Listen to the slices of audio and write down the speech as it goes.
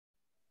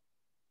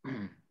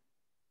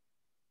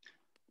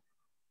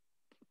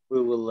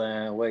We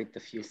will wait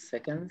a few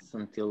seconds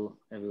until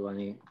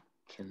everyone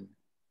can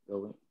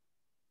go in.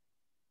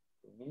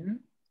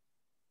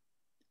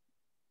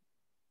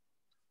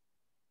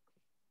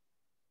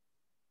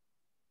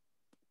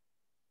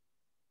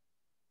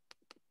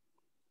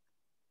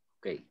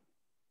 Okay.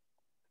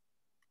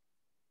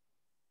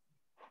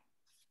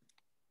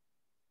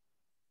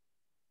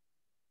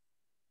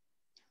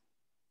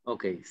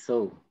 Okay,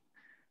 so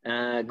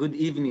good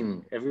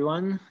evening,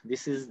 everyone.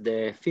 This is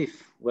the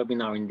 5th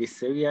webinar in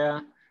this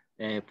area,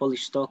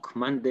 Polish Talk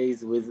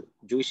Mondays with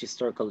Jewish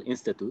Historical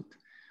Institute,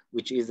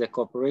 which is a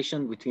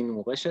cooperation between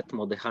Moreshet,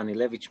 Mordechai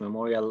Anielewicz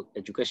Memorial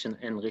Education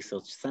and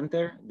Research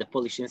Center, the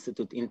Polish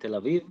Institute in Tel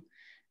Aviv,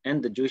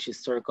 and the Jewish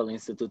Historical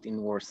Institute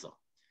in Warsaw.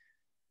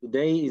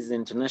 Today is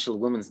International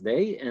Women's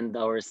Day, and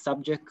our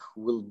subject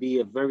will be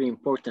a very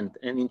important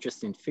and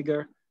interesting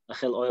figure,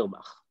 Rachel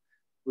Auerbach.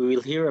 We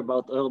will hear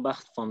about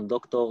Auerbach from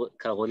Dr.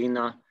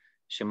 Karolina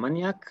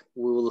Szymaniak.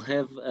 We will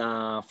have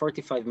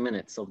 45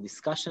 minutes of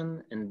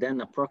discussion and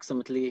then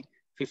approximately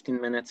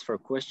 15 minutes for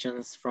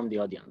questions from the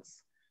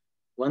audience.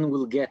 When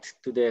we'll get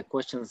to the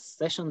questions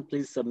session,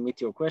 please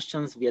submit your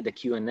questions via the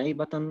Q&A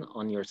button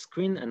on your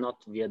screen and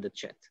not via the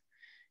chat.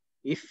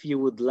 If you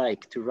would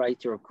like to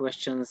write your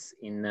questions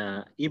in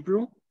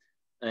Hebrew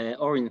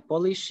or in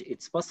Polish,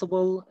 it's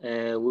possible.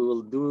 We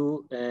will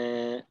do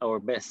our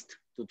best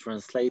to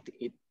translate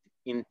it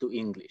into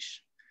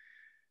English.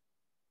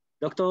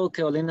 Dr.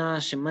 Karolina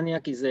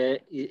Szymaniak is a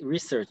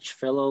research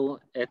fellow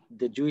at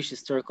the Jewish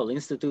Historical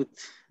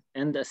Institute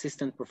and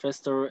assistant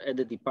professor at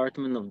the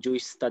Department of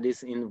Jewish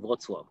Studies in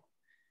Wrocław.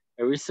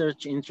 Her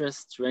research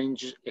interests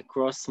range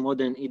across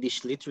modern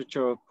Yiddish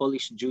literature,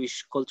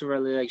 Polish-Jewish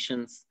cultural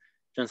relations,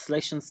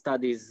 translation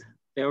studies,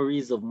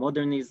 theories of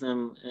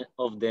modernism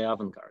of the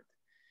avant-garde.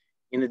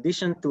 In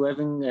addition to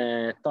having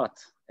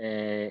taught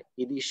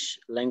Yiddish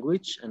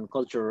language and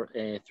culture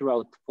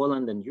throughout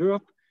Poland and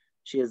Europe,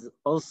 she has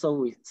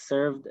also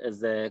served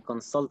as a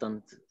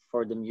consultant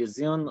for the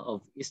Museum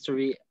of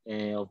History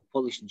of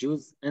Polish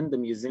Jews and the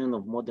Museum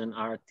of Modern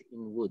Art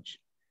in Łódź.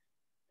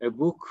 Her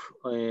book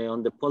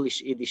on the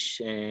Polish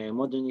Yiddish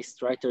modernist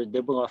writer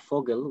Deborah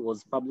Fogel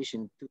was published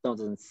in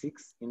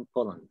 2006 in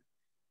Poland.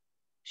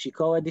 She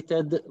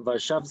co-edited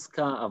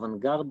Warszawska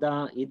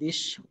Awangarda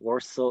Yiddish,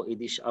 Warsaw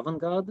Yiddish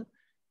Avant-Garde,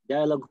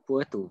 Dialogue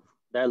Poets,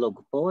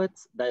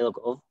 Dialogue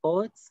of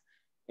Poets,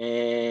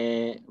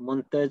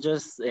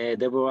 Montages,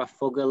 Deborah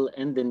Fogel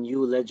and the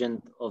New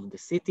Legend of the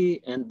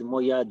City, and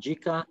Moja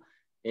Dzika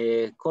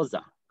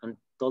Koza,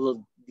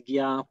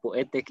 Antologia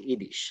Poetek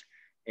Yiddish,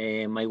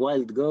 My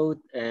Wild Goat,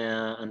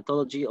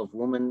 Anthology of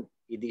Women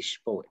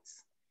Yiddish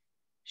Poets.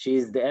 She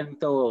is the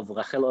editor of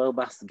Rachel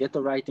Auerbach's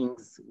Ghetto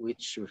Writings,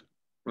 which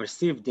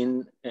received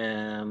the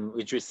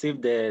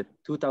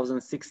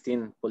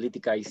 2016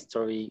 Politica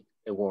History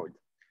Award.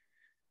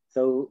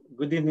 So,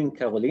 good evening,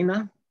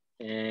 Karolina.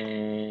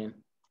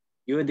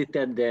 You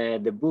edited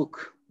the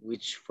book,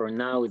 which for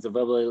now is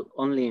available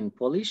only in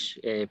Polish,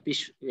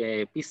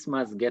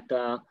 Pisma z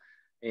Getta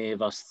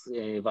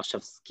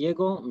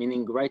Warszawskiego,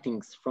 meaning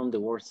writings from the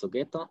Warsaw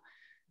Ghetto.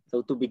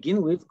 So to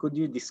begin with, could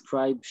you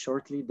describe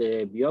shortly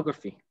the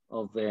biography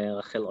of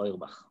Rachel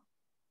Auerbach?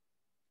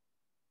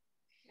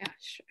 Yeah,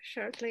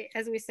 shortly,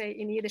 as we say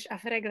in Yiddish,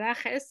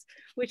 afregraches,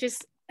 which is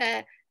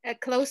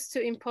close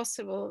to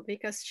impossible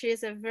because she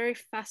is a very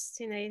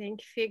fascinating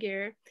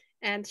figure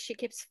and she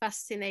keeps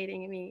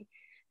fascinating me.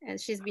 And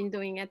she's been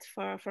doing it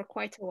for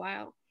quite a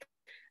while.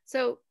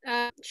 So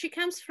she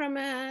comes from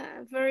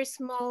a very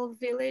small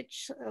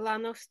village,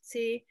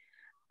 Lanovci,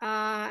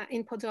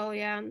 in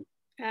Podolia,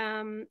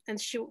 and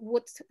she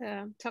would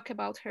talk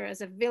about her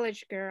as a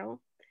village girl.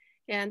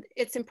 And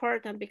it's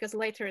important because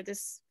later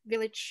this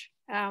village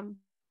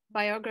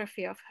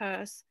biography of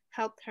hers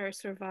helped her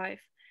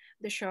survive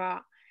the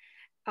Shoah.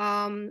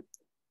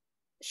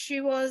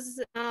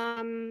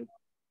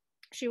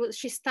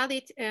 She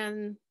studied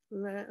in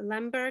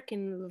Lemberg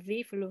in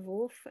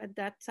Lviv at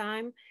that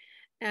time.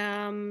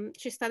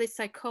 She studied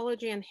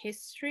psychology and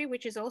history,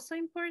 which is also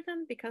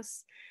important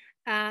because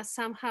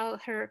somehow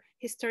her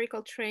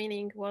historical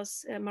training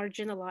was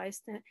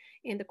marginalized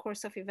in the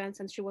course of events,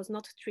 and she was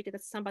not treated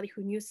as somebody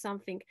who knew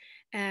something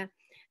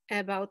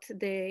about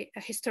the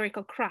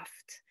historical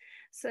craft.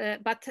 So,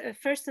 but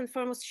first and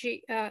foremost,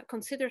 she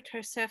considered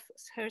herself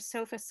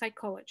a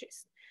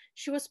psychologist.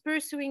 She was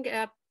pursuing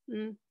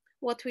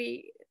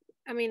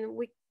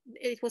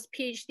it was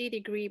PhD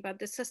degree, but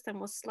the system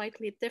was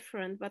slightly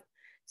different, but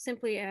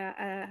simply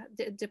a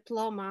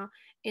diploma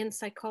in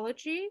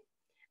psychology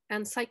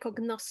and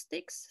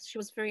psychognostics. She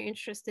was very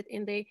interested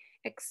in the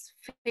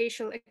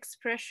facial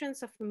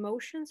expressions of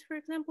emotions, for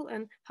example,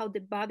 and how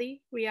the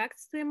body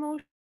reacts to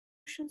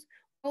emotions.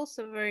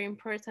 Also very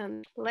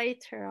important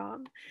later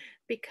on,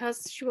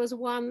 because she was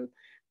one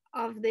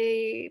of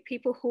the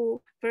people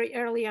who very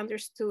early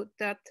understood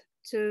that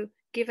to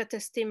give a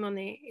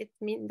testimony,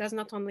 does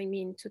not only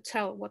mean to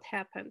tell what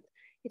happened,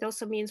 it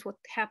also means what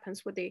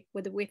happens with the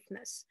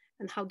witness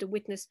and how the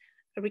witness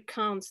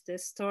recounts the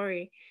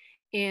story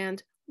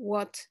and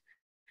what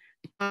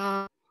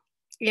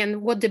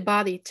and what the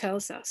body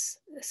tells us,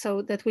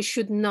 so that we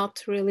should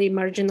not really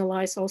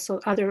marginalize also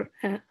other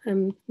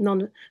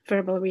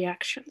non-verbal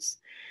reactions.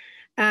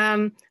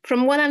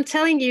 From what I'm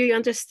telling you, you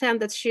understand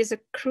that she's a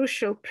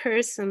crucial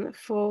person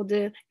for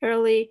the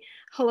early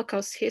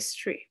Holocaust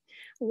history.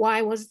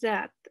 Why was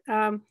that?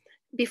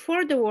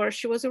 Before the war,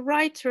 she was a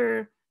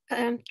writer,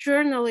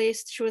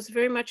 journalist. She was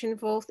very much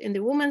involved in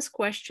the women's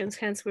questions,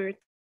 hence we're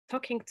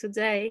talking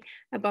today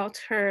about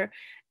her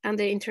and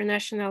the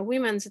International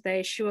Women's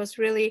Day. She was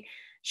really,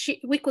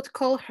 we could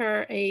call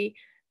her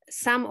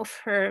some of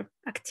her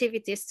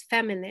activities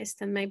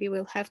feminist, and maybe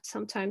we'll have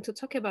some time to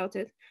talk about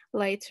it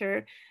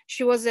later.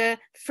 She was a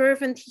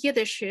fervent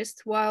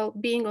Yiddishist while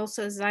being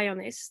also a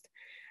Zionist.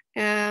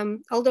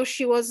 Although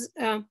she was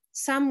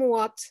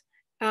somewhat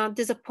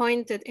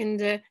disappointed in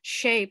the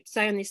shape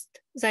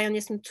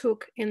Zionism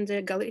took in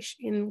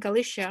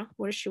Galicia,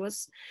 where she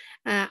was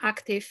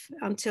active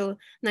until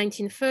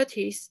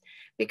 1930s,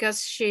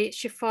 because she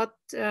thought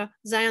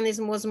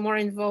Zionism was more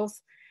involved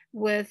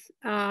with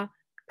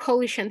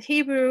Polish and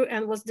Hebrew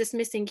and was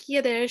dismissing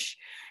Yiddish,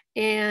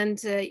 and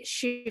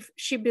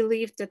she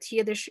believed that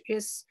Yiddish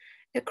is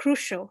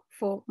crucial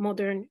for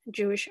modern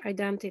Jewish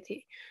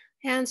identity.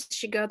 Hence,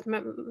 she got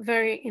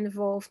very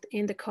involved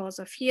in the cause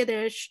of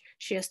Yiddish.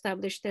 She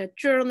established a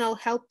journal,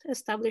 helped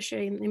establish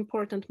an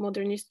important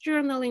modernist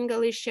journal in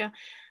Galicia,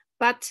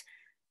 but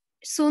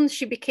soon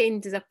she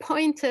became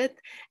disappointed.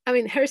 I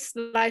mean, her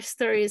life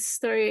story is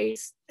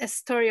a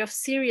story of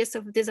series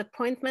of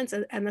disappointments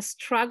and a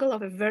struggle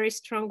of a very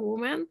strong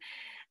woman.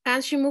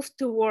 And she moved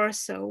to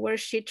Warsaw, where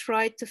she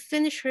tried to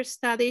finish her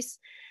studies.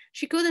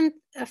 She couldn't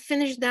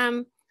finish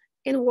them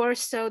in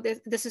Warsaw.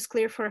 This is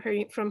clear for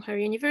her from her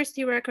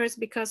university records,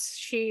 because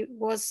she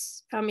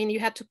was, I mean,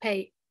 you had to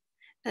pay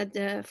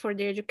for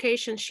the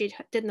education. She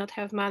did not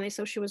have money,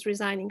 so she was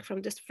resigning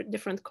from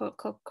different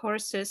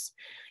courses,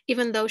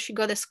 even though she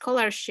got a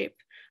scholarship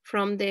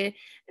from the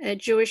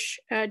Jewish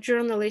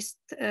journalist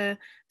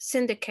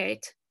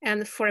syndicate,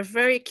 and for a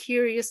very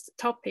curious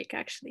topic,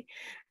 actually.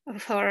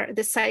 For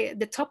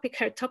the topic,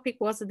 her topic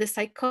was the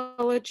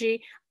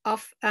psychology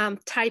of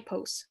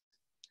typos.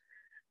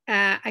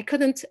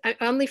 I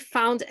only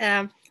found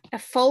a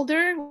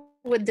folder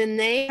with the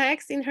name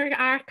text in her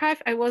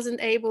archive. I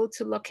wasn't able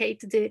to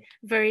locate the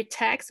very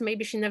text.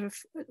 Maybe she never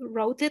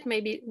wrote it.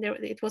 Maybe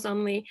it was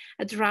only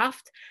a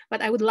draft,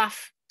 but I would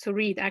love to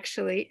read,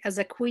 actually, as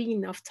a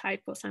queen of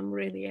typos. I'm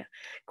really a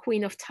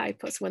queen of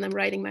typos when I'm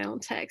writing my own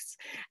texts.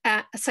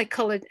 A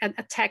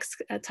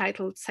text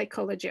titled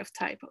Psychology of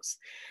Typos.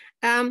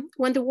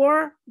 When the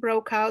war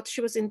broke out,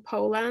 she was in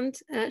Poland.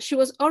 She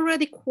was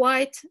already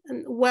quite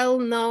well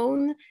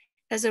known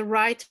as a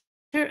writer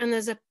and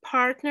as a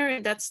partner.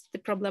 And that's the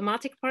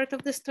problematic part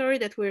of the story,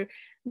 that we're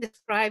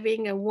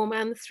describing a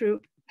woman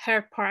through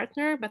her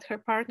partner, but her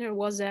partner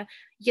was a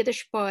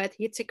Yiddish poet,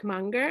 Yitzhak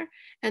Manger,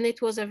 and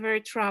it was a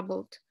very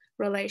troubled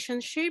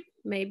relationship.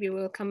 Maybe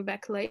we'll come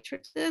back later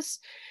to this.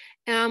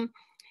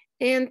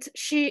 And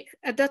she,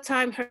 at that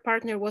time, her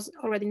partner was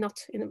already not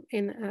in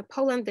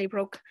Poland. They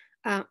broke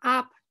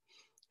up.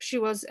 She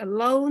was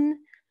alone,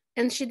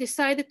 and she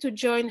decided to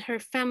join her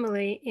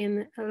family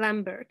in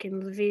Lemberg,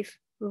 in Lviv.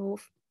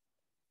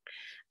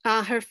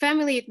 Her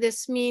family,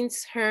 this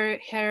means her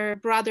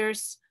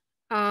brother's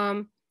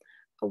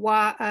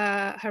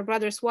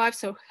wife,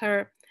 so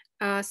her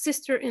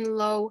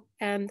sister-in-law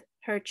and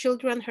her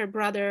children. Her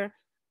brother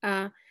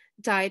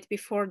died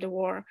before the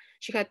war.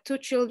 She had 2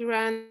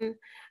 children,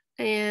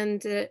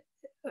 and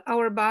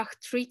Auerbach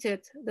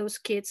treated those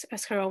kids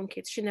as her own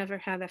kids. She never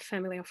had a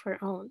family of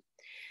her own.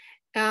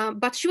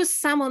 But she was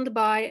summoned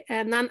by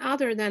none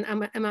other than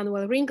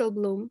Emanuel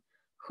Ringelblum,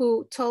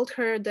 who told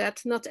her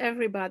that not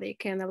everybody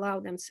can allow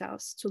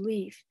themselves to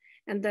leave,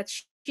 and that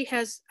she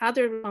has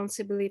other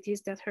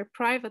responsibilities, that her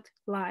private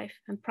life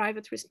and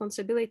private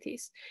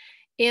responsibilities.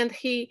 And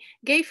he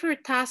gave her a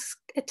task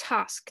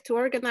to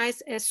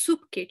organize a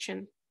soup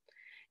kitchen.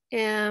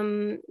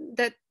 And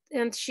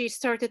she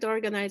started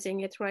organizing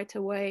it right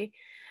away.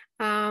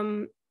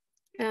 And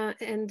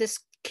this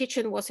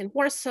kitchen was in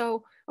Warsaw,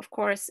 of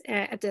course,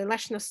 at the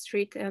Leszno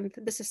Street, and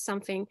this is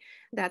something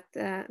that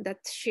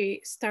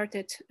she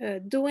started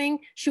doing.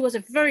 She was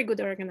a very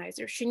good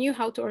organizer. She knew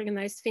how to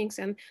organize things,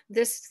 and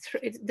this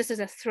is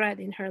a thread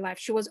in her life.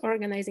 She was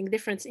organizing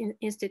different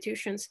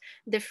institutions,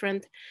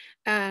 different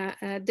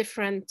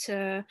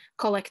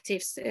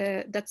collectives.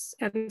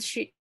 And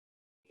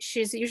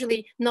she's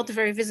usually not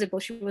very visible.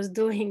 She was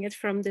doing it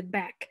from the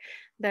back.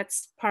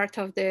 That's part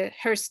of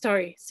her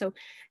story. So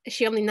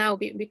she only now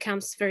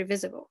becomes very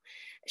visible.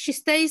 She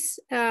stays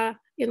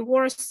in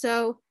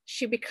Warsaw.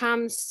 She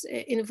becomes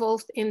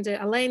involved in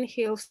the Elaine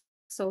Hills,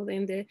 so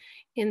in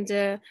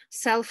the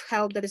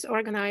self-help that is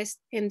organized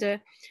in the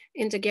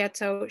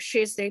ghetto.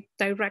 She's the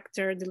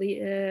director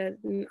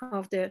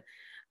of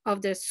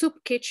the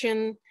soup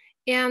kitchen.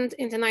 And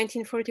in the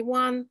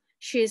 1941,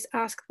 she is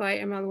asked by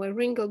Emanuel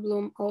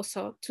Ringelblum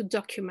also to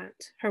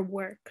document her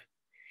work.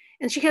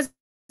 And she has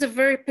a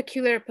very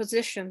peculiar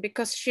position,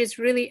 because she's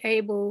really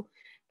able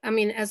I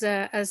mean, as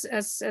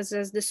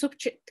the soup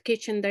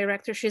kitchen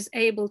director, she's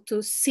able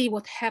to see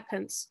what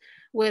happens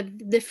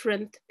with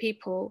different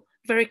people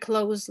very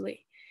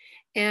closely.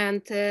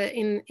 And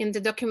in the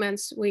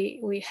documents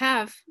we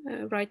have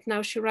right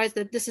now, she writes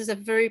that this is a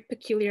very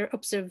peculiar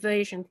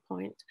observation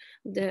point,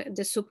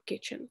 the soup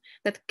kitchen,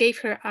 that gave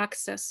her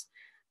access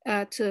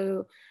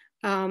to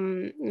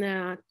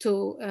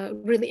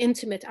really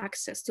intimate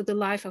access to the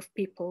life of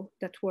people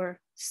that were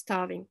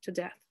starving to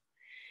death.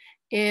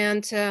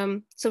 And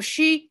so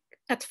she,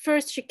 at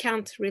first, she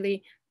can't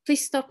really,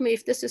 please stop me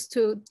if this is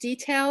too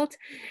detailed.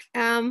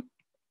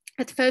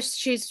 At first,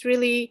 she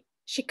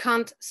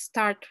can't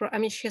start, I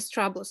mean, she has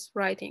troubles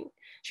writing.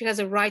 She has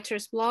a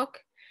writer's block.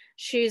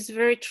 She's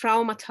very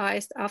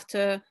traumatized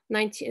after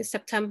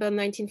September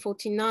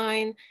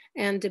 1949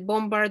 and the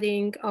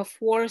bombarding of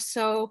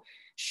Warsaw.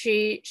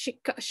 She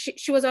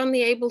was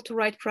only able to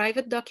write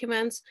private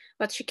documents,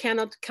 but she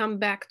cannot come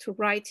back to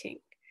writing.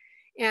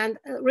 And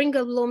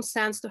Ringelblum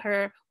sends to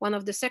her one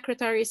of the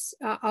secretaries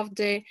of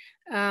the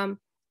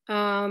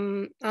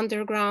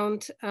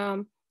underground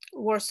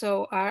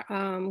Warsaw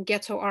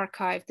Ghetto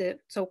archive, the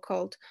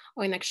so-called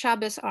Ojnek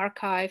Szabes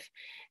archive.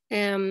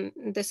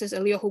 This is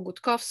Eliohu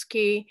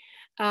Gutkowski,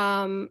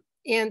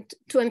 and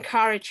to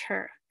encourage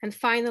her. And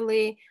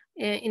finally,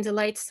 in the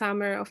late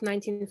summer of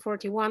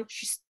 1941,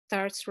 she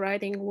starts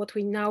writing what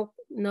we now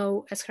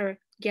know as her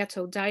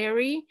ghetto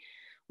diary,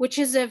 which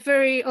is a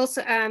very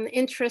also an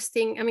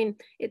interesting, I mean,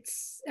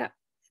 it's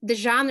the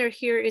genre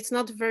here, it's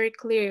not very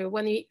clear.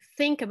 When you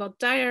think about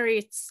diary,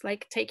 it's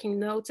like taking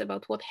notes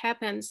about what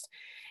happens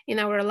in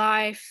our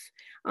life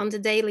on the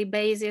daily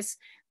basis.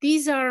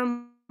 These are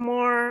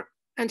more,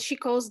 and she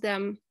calls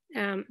them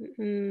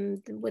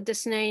with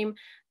this name,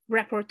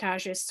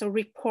 reportages, so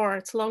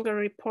reports, longer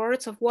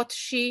reports of what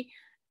she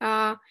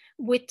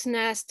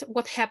witnessed,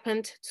 what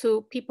happened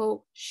to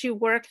people she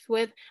worked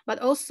with, but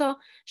also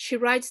she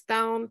writes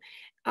down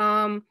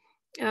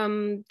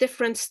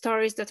different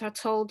stories that are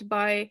told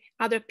by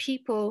other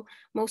people,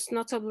 most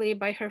notably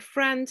by her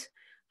friend,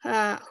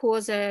 who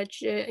was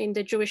in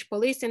the Jewish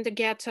police in the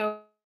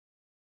ghetto.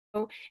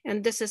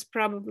 And this is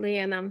probably,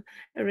 and I'm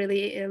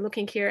really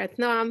looking here at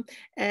Noam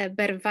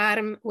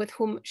Bervarm, with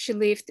whom she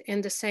lived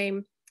in the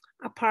same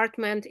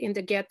apartment in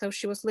the ghetto.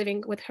 She was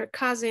living with her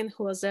cousin,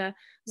 who was a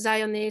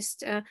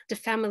Zionist. The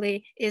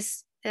family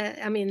is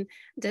I mean,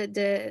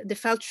 the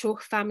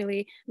Feldshuch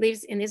family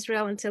lives in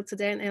Israel until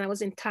today, and I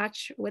was in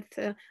touch with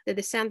the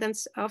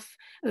descendants of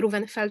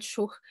Reuven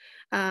Feldshuch,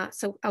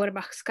 so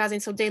Auerbach's cousin.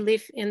 So they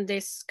live in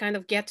this kind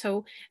of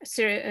ghetto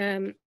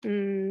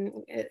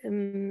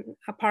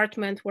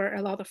apartment where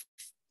a lot of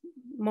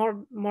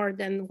more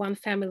than one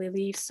family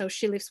lives. So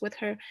she lives with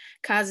her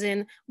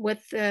cousin,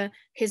 with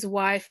his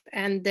wife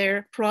and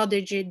their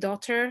prodigy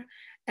daughter,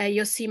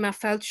 Josima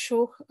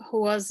Feldshuch,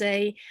 who was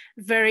a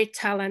very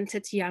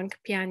talented young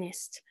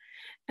pianist,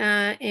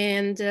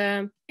 and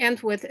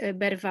with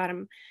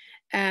Bervarm,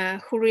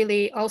 who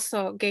really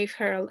also gave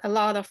her a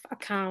lot of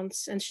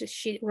accounts, and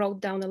she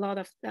wrote down a lot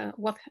of a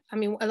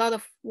lot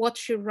of what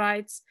she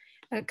writes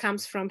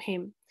comes from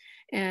him,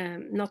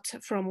 not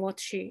from what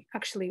she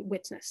actually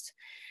witnessed.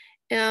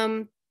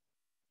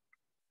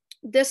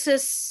 This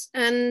is,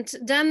 and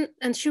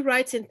she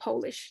writes in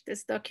Polish,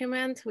 this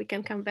document. We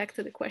can come back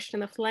to the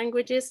question of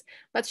languages,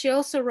 but she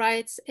also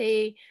writes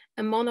a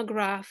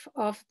monograph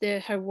of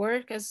her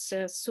work as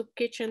a soup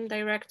kitchen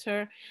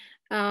director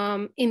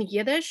in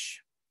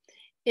Yiddish.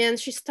 And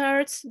she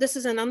starts, this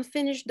is an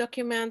unfinished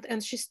document,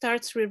 and she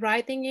starts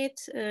rewriting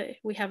it.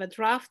 We have a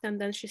draft, and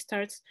then she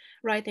starts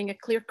writing a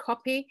clear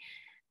copy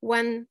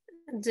when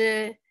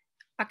the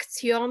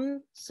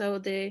Action, so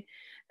the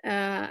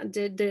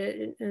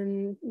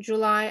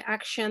July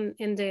action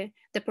in the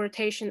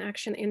deportation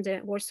action in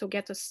the Warsaw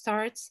Ghetto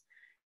starts,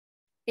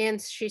 and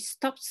she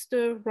stops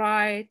to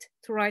write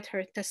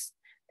her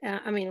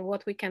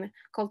what we can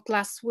call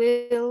class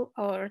will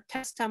or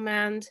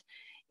testament,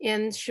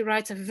 and she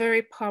writes a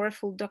very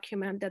powerful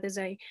document that is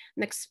an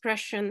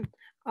expression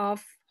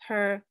of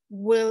her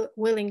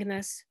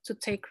willingness to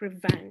take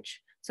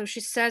revenge. So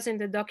she says in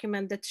the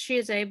document that she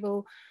is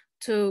able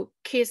to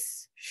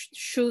kiss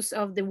shoes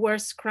of the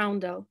worst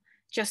scoundrel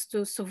just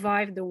to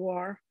survive the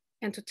war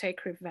and to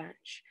take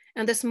revenge.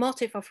 And this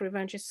motive of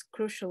revenge is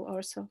crucial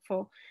also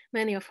for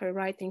many of her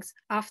writings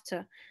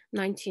after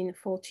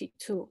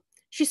 1942.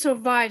 She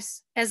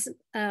survives as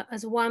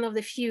one of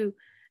the few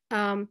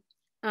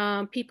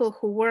people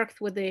who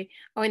worked with the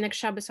Ojnek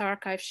Szabes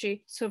archive.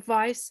 She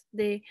survives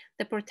the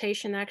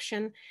deportation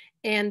action,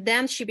 and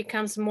then she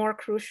becomes more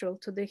crucial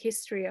to the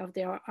history of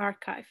the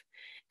archive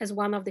as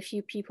one of the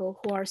few people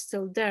who are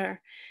still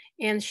there.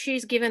 And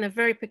she's given a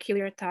very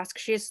peculiar task.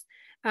 She's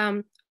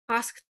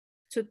asked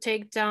to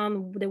take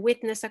down the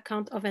witness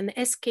account of an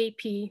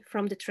escapee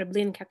from the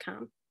Treblinka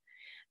camp.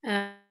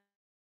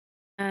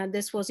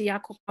 This was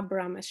Jakub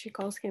Abram, as she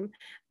calls him,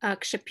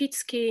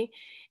 Krzepicki,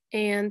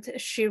 and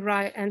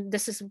and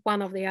this is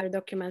one of the other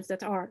documents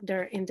that are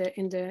there in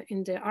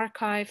the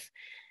archive.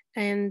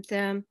 And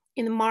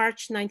in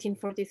March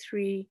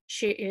 1943,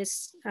 she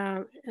is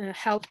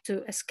helped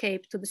to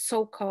escape to the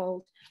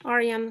so-called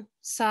Aryan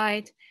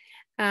side.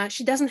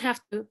 She doesn't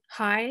have to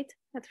hide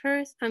at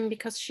first,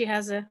 because she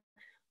has a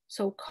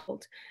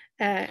so-called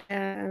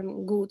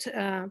good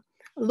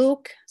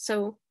look.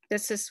 So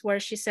this is where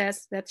she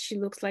says that she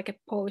looks like a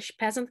Polish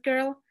peasant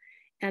girl,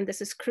 and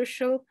this is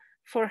crucial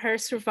for her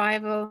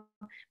survival.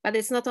 But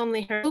it's not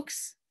only her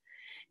looks,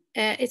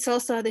 it's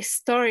also the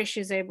story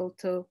she's able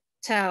to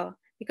tell,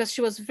 because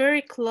she was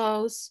very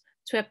close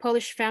to a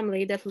Polish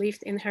family that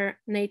lived in her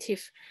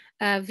native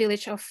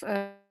village of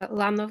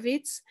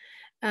Lanowice,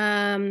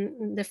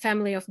 the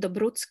family of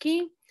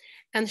Dobrucki.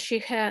 And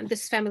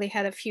this family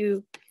had a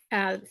few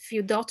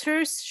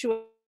daughters. She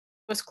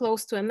was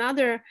close to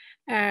another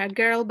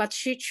girl, but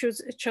she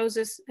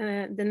chooses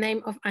the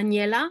name of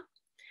Aniela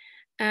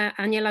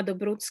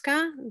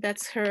Dobrucka.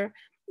 That's her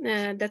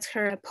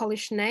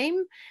Polish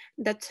name.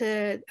 That's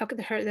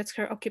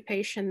her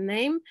occupation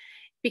name.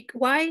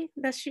 Why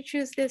does she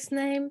choose this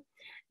name?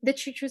 Did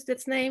she choose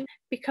this name?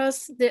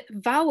 Because the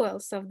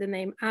vowels of the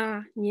name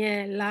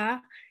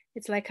Aniela,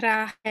 it's like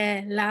Ra,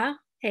 E, La,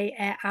 A,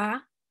 E,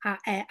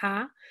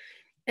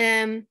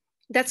 A.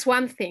 That's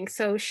one thing.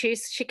 So she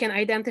can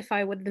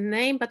identify with the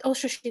name, but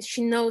also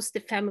she knows the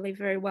family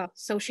very well.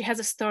 So she has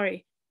a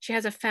story. She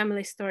has a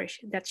family story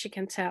that she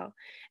can tell,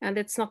 and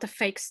it's not a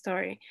fake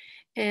story.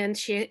 And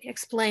she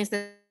explains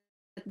that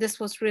this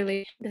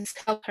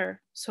helped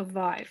her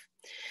survive.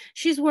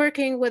 She's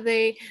working with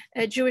a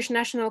Jewish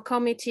National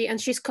Committee,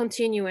 and she's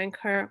continuing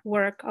her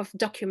work of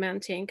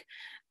documenting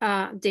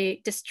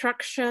the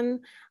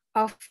destruction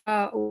of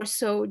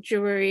Warsaw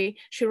Jewry.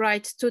 She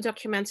writes 2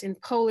 documents in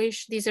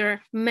Polish. These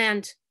are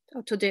meant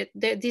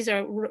these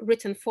are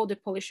written for the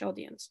Polish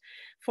audience,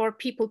 for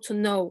people to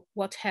know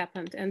what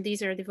happened, and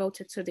these are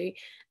devoted to the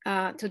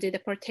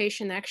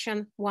deportation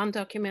action. One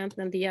document,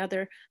 and the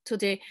other to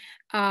the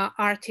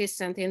artists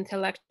and the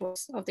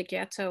intellectuals of the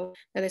ghetto,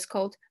 that is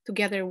called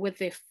Together with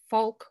the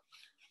Folk,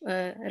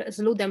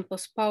 z ludem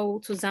pospołu,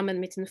 zusammen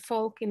mit dem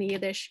Volk in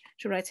Yiddish.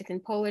 She writes it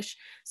in Polish.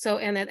 So,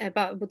 and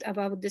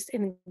about this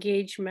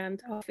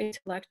engagement of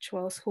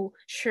intellectuals who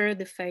share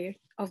the fate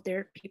of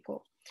their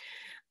people.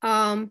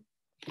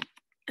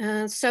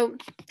 So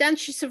then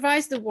she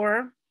survives the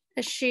war.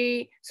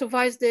 She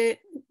survives the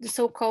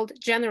so-called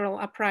general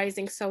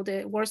uprising, so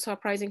the Warsaw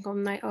Uprising of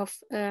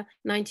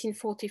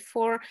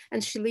 1944,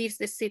 and she leaves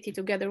the city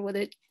together with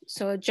it.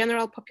 So a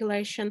general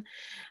population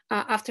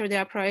after the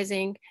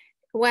uprising.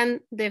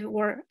 When the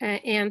war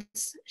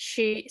ends,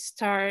 she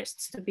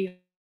starts to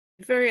be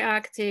very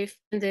active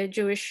in the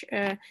Jewish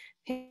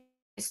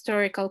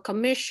Historical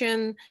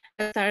Commission,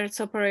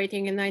 starts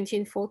operating in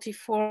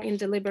 1944 in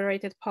the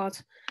liberated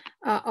part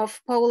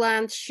of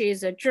Poland. She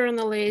is a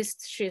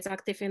journalist. She is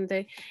active in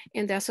the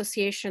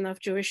Association of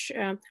Jewish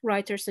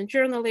Writers and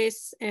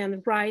Journalists,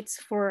 and writes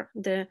for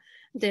the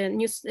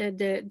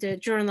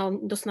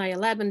journal Das Neue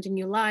Leben, the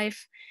New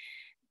Life.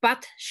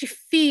 But she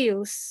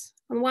feels,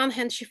 on one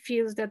hand, she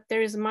feels that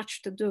there is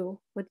much to do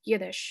with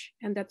Yiddish,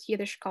 and that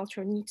Yiddish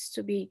culture needs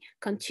to be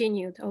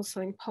continued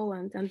also in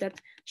Poland, and that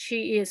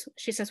she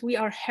says, we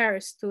are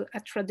heirs to a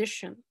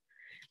tradition,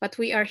 but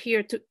we are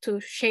here to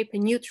shape a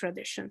new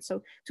tradition.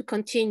 So to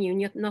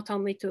continue, not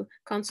only to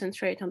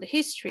concentrate on the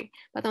history,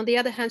 but on the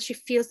other hand, she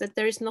feels that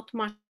there is not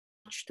much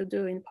to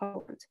do in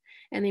Poland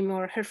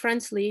anymore. Her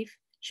friends leave.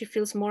 She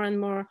feels more and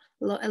more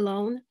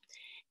alone.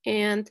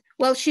 And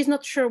well, she's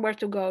not sure where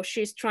to go.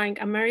 She's trying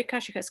America.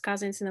 She has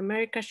cousins in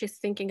America. She's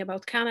thinking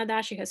about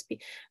Canada. She has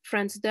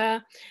friends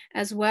there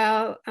as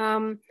well.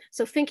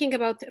 So thinking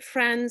about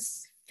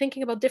friends,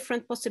 thinking about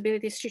different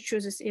possibilities, she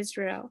chooses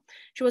Israel.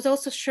 She was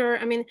also sure,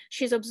 I mean,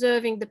 she's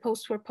observing the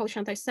post-war Polish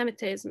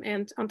anti-Semitism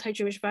and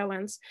anti-Jewish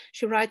violence.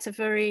 She writes a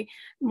very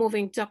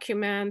moving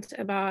document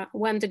about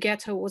when the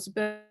ghetto was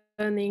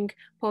burning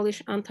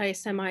Polish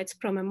anti-Semites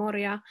pro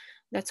memoria.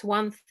 That's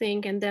one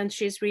thing. And then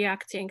she's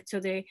reacting to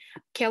the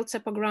Kielce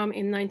pogrom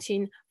in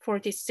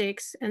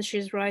 1946. And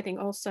she's writing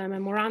also a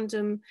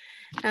memorandum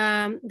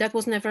that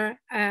was never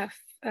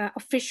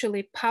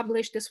officially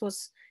published.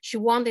 She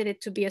wanted it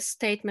to be a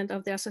statement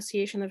of the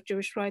Association of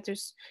Jewish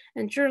Writers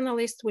and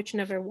Journalists, which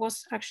never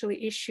was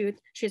actually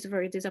issued. She's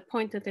very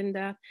disappointed in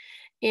that.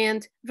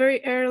 And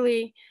very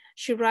early,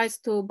 she writes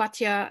to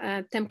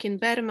Batya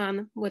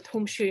Temkin-Berman, with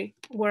whom she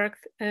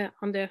worked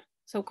on the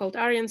so-called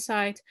Aryan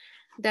side,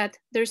 that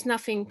there's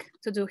nothing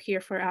to do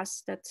here for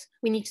us, that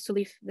we need to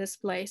leave this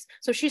place.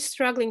 So she's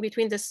struggling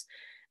between this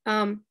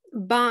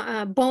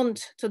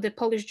bond to the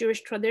Polish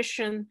Jewish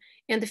tradition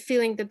and the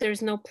feeling that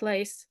there's no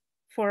place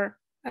for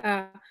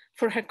her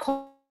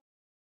cause,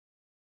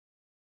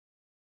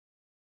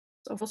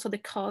 also the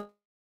cause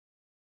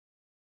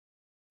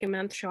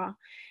of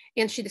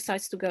and she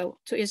decides to go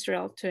to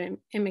Israel, to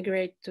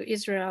immigrate to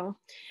Israel,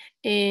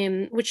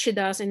 which she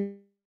does in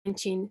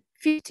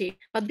 1950.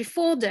 But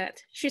before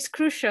that, she's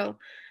crucial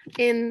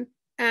in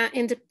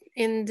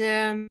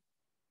the.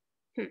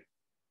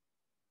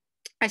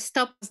 I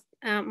stopped.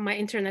 My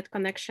internet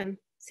connection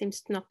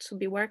seems not to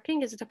be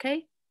working. Is it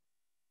okay?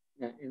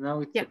 Yeah,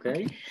 now it's Yeah,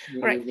 okay.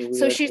 All right.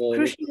 So she's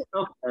crucial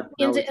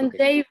in the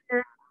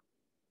endeavor.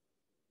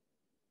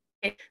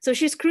 Okay. So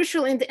she's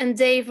crucial in the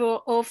endeavor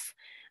of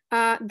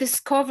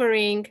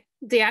discovering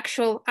the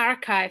actual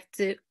archive,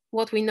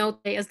 what we know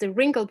today as the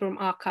Ringelblum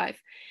archive.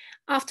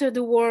 After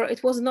the war,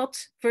 it was not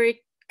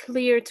very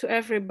clear to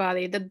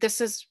everybody that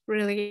this is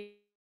really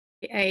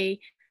a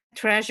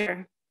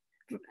treasure.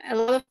 A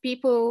lot of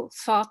people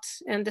thought,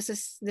 and this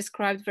is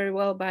described very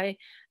well by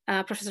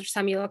Professor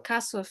Samuel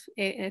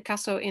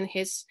Casso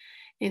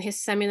in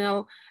his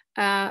seminal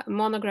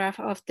monograph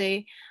of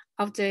the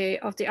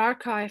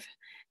archive,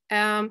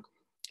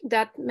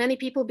 that many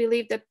people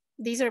believe that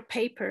these are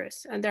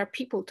papers and there are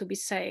people to be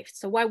saved.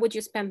 So why would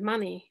you spend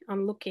money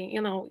on looking?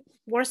 You know,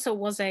 Warsaw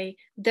was a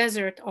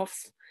desert of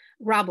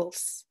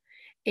rubbles,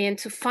 and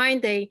to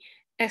find a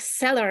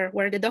cellar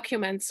where the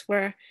documents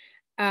were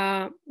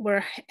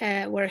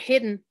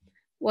hidden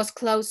was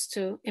close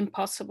to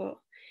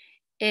impossible.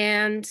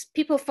 And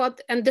people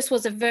thought, and this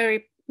was a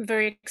very,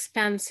 very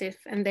expensive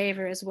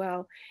endeavor as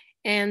well.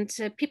 And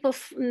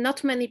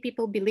not many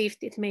people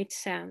believed it made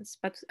sense,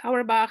 but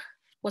Auerbach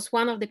was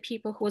one of the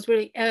people who was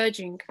really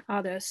urging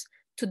others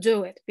to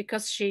do it,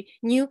 because she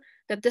knew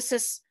that this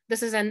is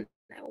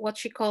what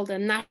she called a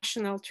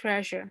national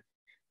treasure.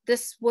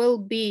 This will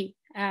be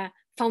a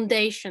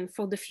foundation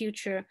for the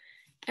future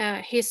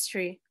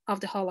history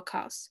of the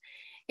Holocaust.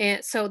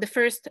 So the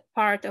first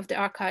part of the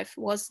archive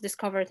was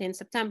discovered in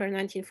September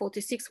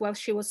 1946 while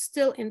she was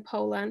still in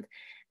Poland.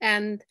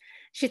 And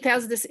she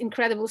tells this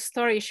incredible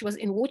story. She was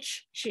in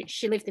Łódź.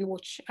 She lived in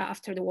Łódź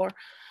after the war,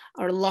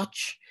 or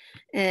Lodz.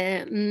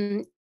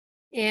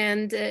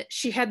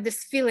 She had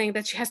this feeling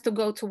that she has to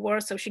go to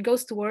Warsaw. She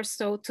goes to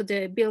Warsaw, to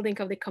the building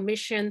of the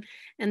commission,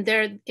 and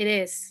there it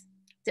is.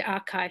 The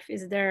archive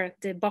is there,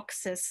 the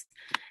boxes.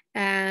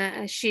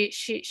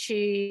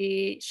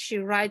 She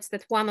writes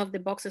that one of the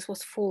boxes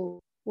was full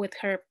with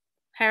her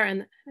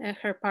and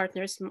her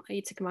partner's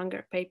Itzhak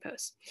Manger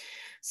papers.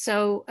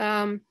 So,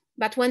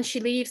 but when she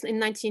leaves in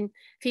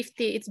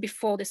 1950, it's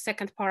before the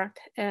second part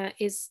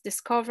is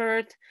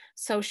discovered.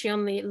 So she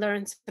only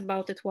learns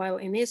about it while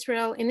in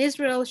Israel. In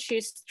Israel,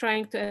 she's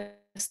trying to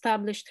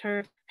establish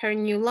her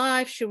new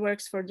life. She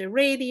works for the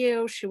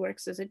radio. She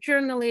works as a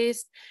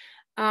journalist.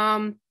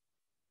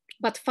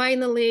 But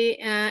finally,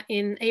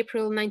 in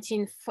April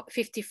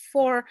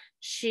 1954,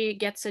 she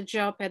gets a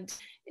job at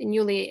a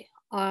newly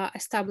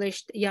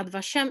established Yad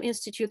Vashem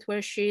Institute,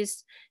 where she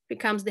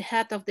becomes the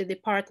head of the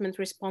department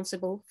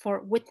responsible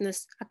for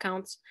witness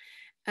accounts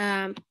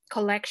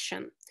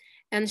collection.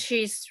 And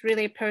she's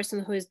really a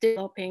person who is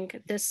developing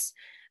this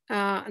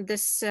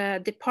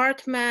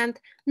department,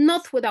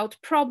 not without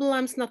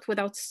problems, not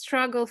without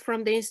struggle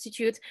from the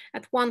institute.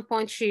 At one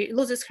point, she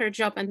loses her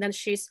job, and then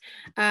she's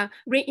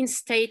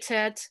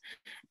reinstated.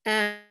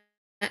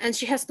 And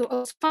she has to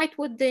also fight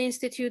with the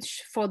institute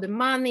for the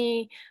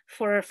money,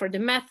 for the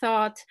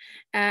method.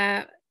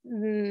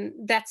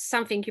 That's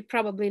something you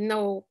probably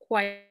know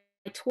quite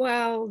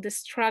well, the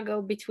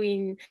struggle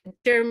between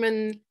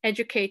German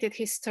educated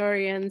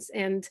historians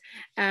and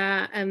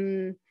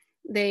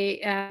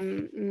the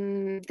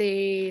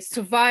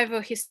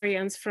survivor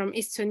historians from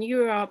Eastern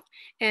Europe.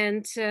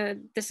 And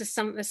this is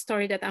a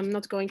story that I'm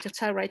not going to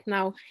tell right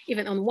now,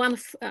 even on one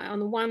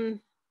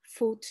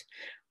foot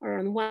or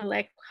on one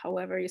leg,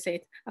 however you say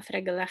it,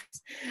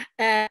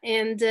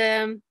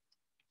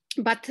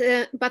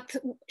 but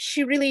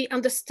she really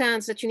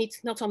understands that you need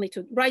not only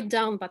to write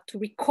down, but to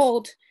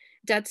record,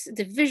 that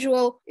the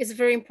visual is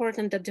very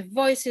important, that the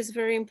voice is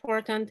very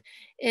important.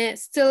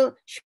 Still,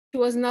 she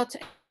was not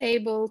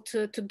able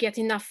to get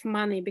enough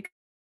money,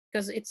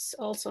 because it's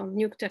also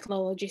new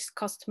technologies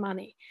cost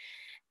money.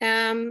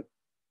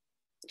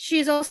 She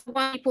is also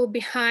one of the people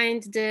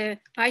behind the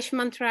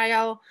Eichmann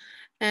trial,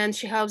 and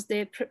she helps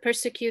the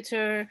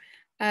persecutor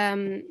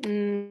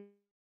to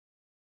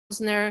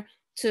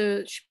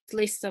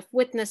list of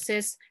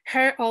witnesses.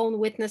 Her own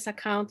witness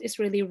account is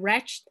really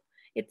wretched.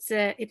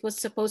 It was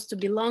supposed to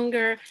be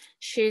longer.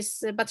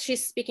 But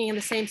she's speaking in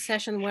the same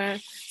session where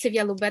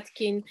Sylvia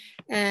Lubetkin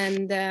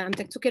and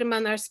Antek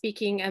Zuckerman are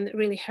speaking, and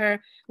really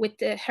her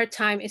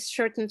time is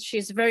shortened.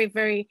 She's very,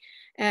 very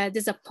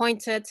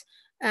disappointed,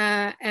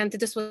 and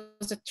this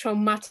was a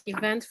traumatic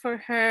event for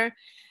her.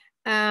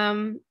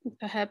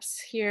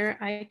 Perhaps here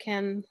I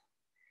can,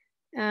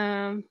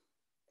 no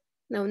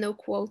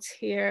quotes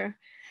here.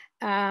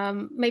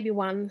 Maybe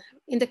one.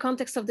 In the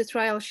context of the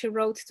trial, she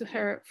wrote to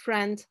her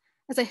friend,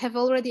 "As I have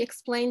already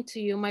explained to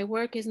you, my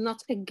work is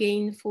not a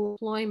gainful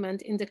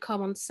employment in the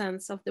common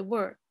sense of the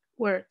word.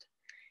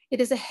 It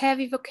is a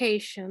heavy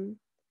vocation,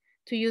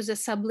 to use a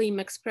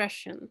sublime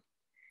expression.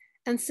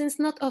 And since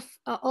not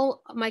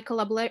all my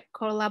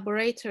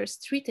collaborators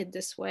treat it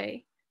this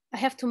way, I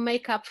have to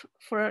make up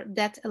for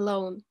that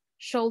alone,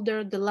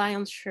 shoulder the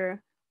lion's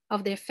share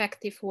of the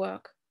effective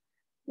work,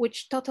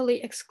 which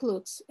totally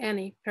excludes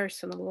any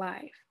personal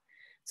life."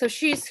 So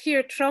she's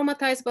here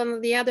traumatized, but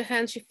on the other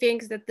hand, she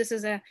thinks that this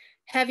is a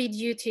heavy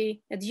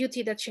duty, a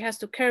duty that she has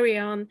to carry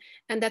on,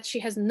 and that she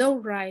has no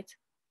right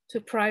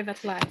to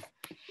private life.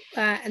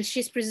 And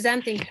she's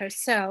presenting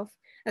herself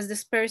as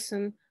this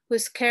person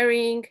who's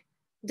carrying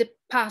the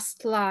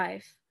past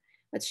life.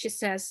 But she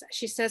says,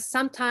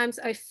 sometimes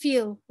I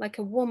feel like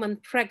a woman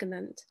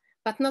pregnant,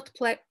 but not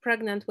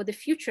pregnant with a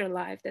future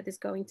life that is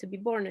going to be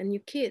born, a new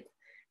kid,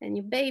 a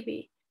new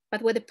baby,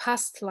 but with a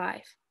past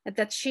life,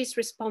 that she's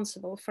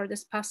responsible for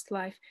this past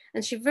life.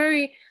 And she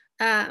very,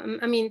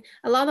 I mean,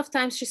 a lot of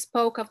times she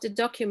spoke of the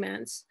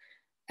documents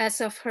as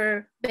of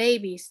her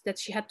babies that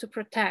she had to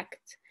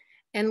protect.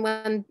 And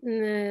when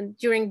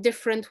during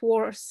different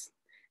wars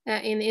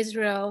in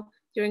Israel,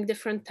 during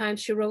different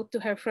times, she wrote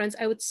to her friends,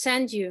 I would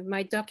send you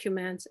my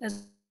documents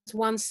as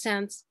one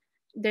sends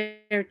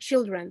their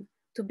children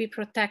to be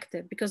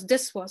protected, because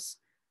this was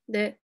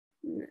the,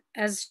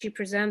 as she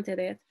presented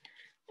it,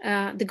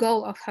 the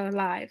goal of her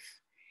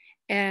life.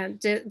 And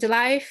the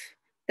life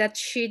that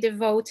she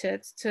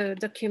devoted to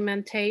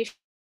documentation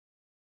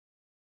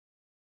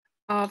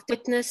of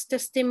witness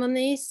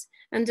testimonies,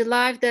 and the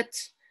life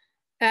that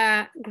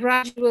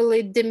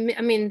gradually,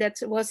 that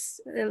was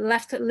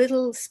left a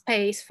little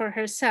space for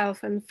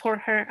herself and for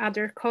her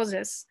other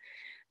causes.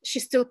 She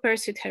still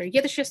pursued her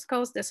Yiddishist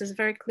cause, this is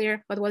very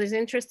clear, but what is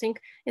interesting,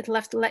 it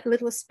left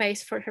little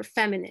space for her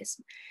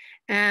feminism,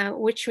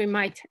 which we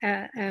might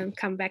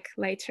come back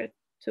later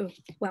to.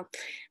 Well,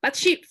 but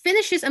she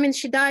finishes,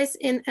 she dies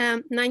in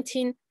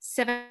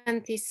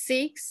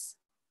 1976,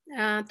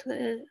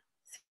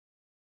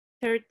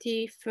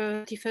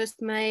 31st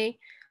May,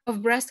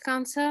 of breast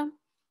cancer.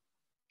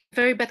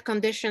 Very bad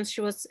conditions.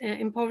 She was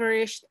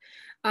impoverished,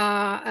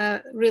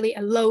 really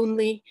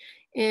lonely,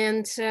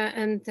 and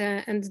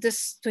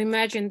this, to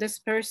imagine this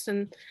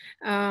person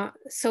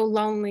so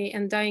lonely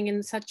and dying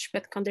in such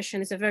bad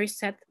condition is a very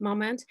sad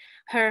moment.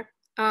 Her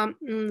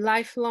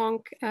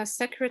lifelong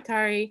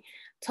secretary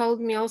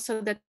told me also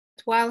that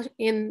while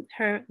in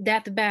her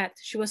deathbed,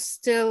 she was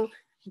still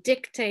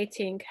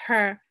dictating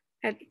her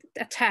a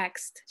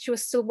text. She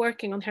was still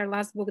working on her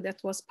last book that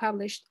was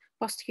published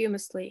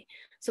posthumously.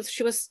 So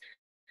she was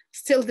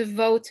still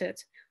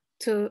devoted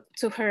to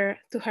her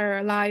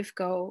life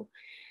goal.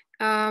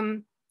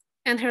 And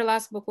her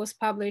last book was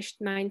published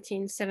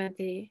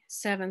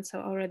 1977,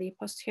 so already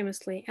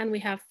posthumously. And we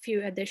have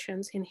few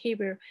editions in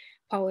Hebrew,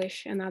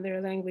 Polish, and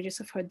other languages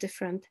of her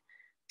different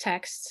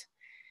texts.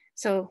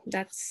 So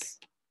that's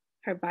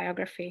her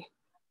biography.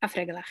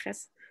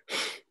 Afregelaches.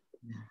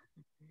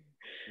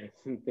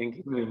 Thank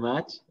you very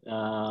much.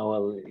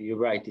 Well, you're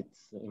right,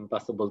 it's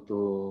impossible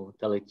to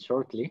tell it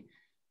shortly.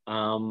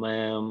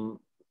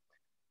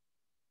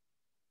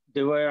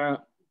 There were,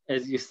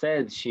 as you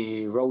said,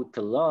 she wrote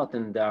a lot,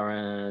 and there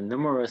are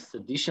numerous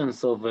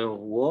editions of her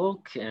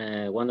work.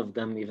 One of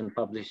them even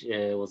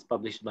was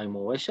published by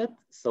Moreshet.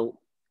 So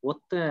what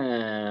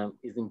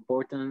is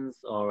important,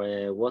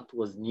 or what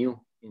was new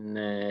in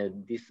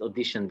this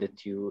edition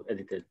that you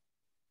edited?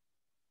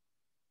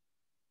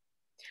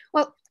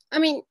 Well,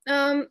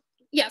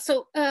 yeah,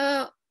 so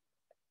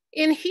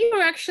in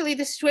Hebrew, actually,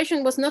 the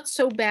situation was not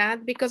so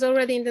bad, because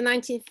already in the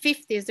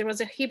 1950s, there was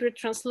a Hebrew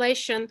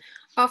translation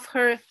of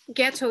her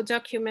ghetto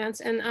documents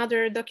and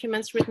other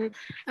documents written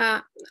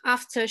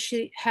after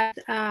she had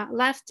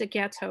left the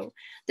ghetto.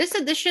 This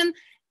edition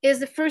is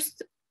the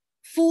first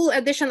full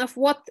edition of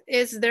what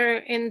is there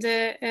in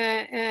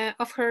the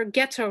of her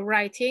ghetto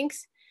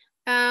writings,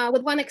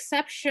 with one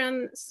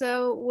exception.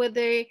 So with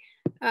the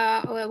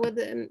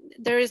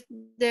there is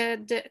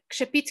the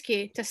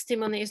Krzepicki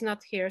testimony is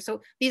not here.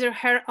 So these are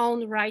her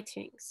own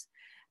writings,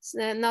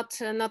 not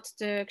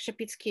the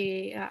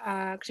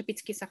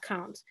Krzepicki's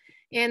account.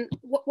 And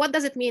what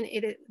does it mean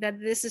that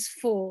this is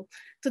full?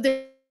 To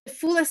the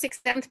fullest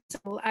extent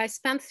possible. I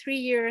spent 3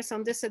 years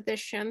on this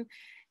edition,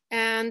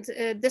 and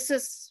this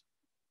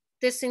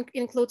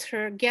includes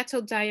her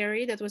ghetto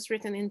diary that was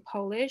written in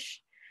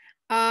Polish.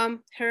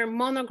 Her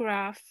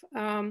monograph,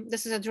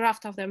 this is a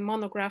draft of the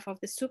monograph of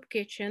the soup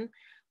kitchen,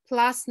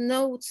 plus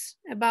notes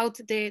about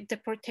the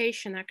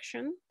deportation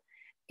action,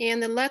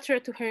 and a letter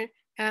to her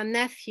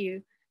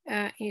nephew,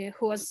 who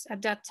was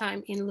at that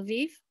time in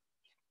Lviv,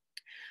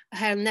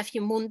 her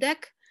nephew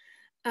Mundek,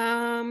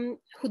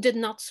 who did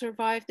not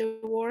survive the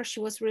war.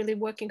 She was really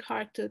working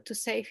hard to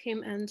save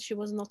him, and she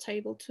was not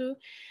able to.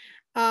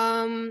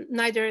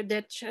 Neither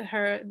did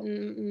her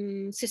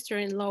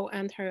sister-in-law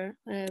and her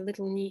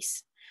little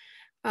niece.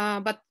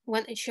 But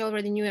when she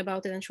already knew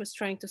about it, and she was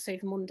trying to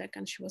save Mundek,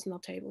 and she was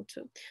not able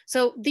to.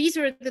 So these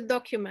are the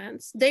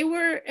documents. They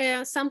were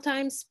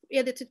sometimes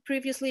edited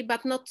previously,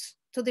 but not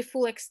to the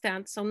full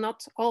extent. So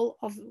not all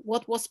of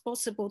what was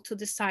possible to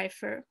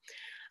decipher.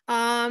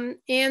 So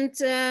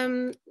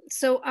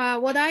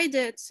what I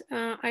did,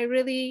 I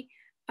really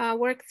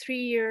worked 3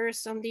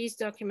 years on these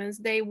documents.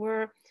 They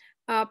were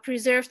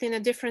preserved in a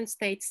different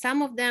state.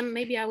 Some of them,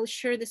 maybe I will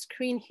share the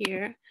screen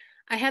here.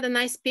 I had a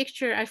nice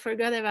picture, I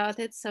forgot about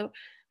it. So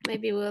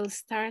maybe we'll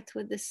start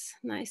with this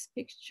nice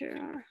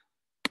picture.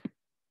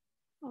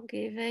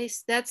 Okay,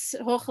 that's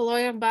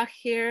Auerbach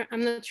here.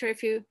 I'm not sure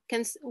if you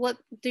can, what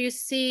do you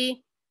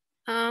see?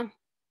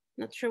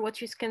 Not sure what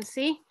you can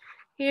see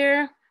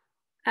here.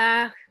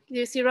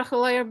 you see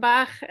Rachel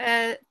Auerbach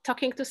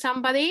talking to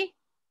somebody?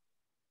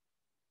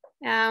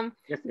 Yes,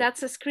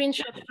 that's a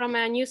screenshot from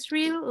a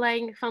newsreel,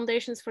 laying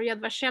foundations for Yad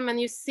Vashem, and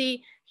you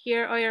see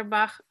here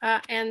Auerbach,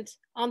 and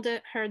on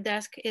her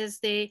desk is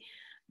the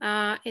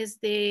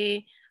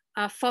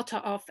photo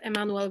of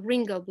Emanuel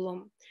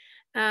Ringelblum.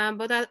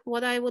 But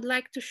what I would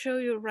like to show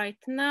you right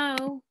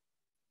now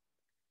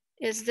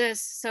is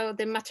this. So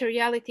the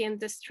materiality and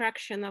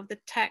destruction of the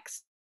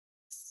texts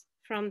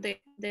from the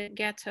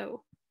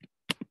ghetto.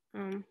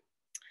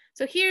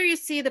 So here you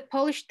see the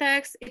Polish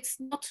text. It's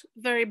not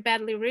very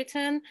badly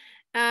written.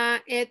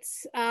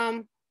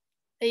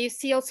 You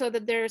see also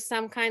that there's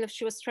some kind of,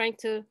 she was trying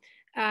to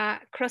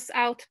cross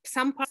out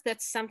some parts.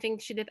 That's something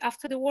she did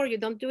after the war. You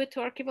don't do it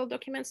to archival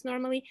documents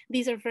normally.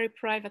 These are very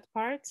private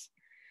parts.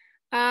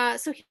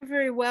 So here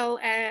very well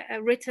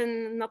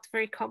written, not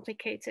very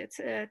complicated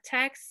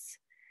texts.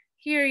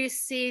 Here you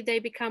see they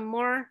become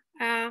more,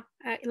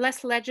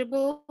 less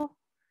legible.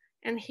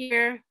 And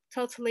here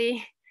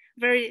totally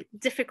very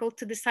difficult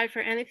to decipher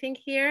anything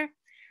here.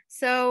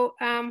 So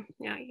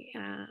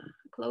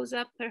close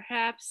up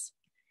perhaps.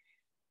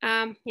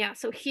 Yeah,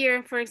 so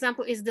here, for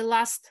example, is the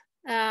last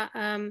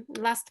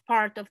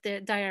part of the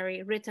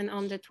diary written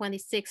on the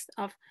 26th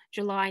of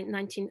July,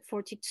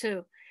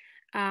 1942.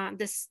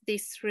 This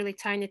really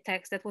tiny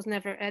text that was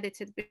never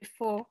edited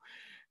before.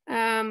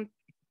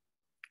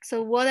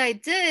 So what I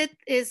did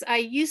is I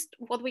used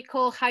what we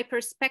call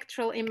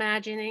hyperspectral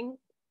imagining.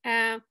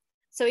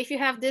 So if you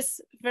have this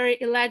very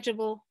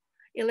illegible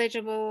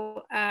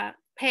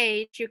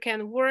page, you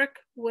can work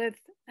with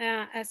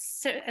a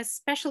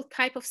special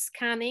type of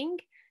scanning.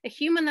 A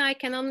human eye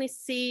can only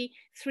see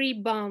 3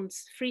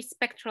 bonds, 3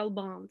 spectral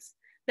bonds.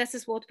 This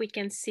is what we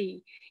can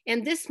see.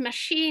 And this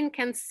machine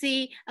can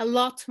see a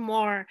lot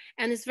more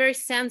and is very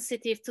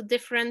sensitive to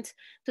different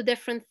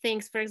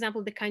things. For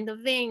example, the kind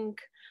of ink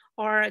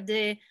or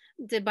the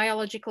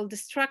biological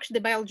destruction,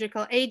 the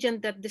biological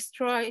agent that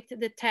destroyed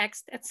the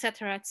text,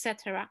 etc.,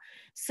 etc.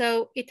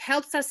 So it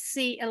helps us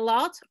see a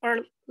lot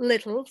or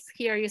little.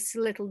 Here you see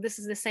little, this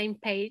is the same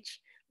page,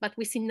 but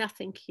we see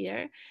nothing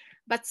here.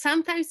 But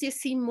sometimes you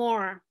see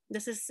more.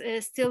 This is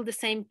still the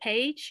same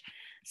page.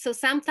 So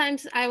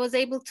sometimes I was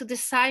able to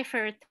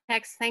decipher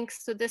text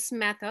thanks to this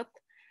method.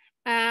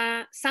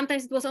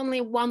 Sometimes it was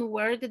only one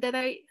word that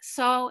I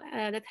saw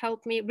that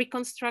helped me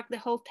reconstruct the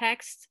whole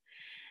text.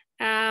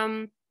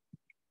 This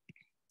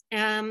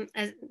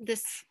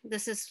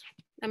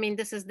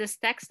is this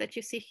text that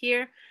you see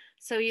here.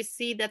 So you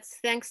see that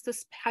thanks to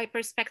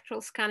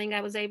hyperspectral scanning,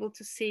 I was able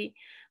to see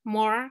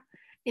more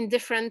in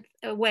different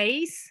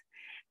ways.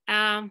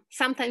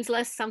 Sometimes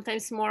less,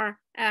 sometimes more.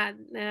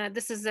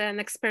 This is an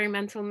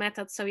experimental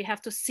method, so you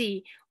have to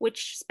see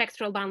which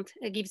spectral band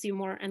gives you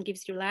more and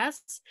gives you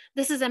less.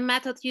 This is a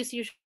method used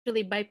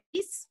usually by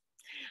police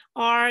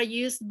or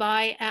used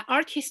by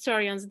art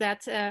historians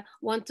that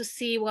want to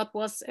see what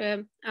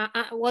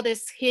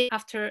is hid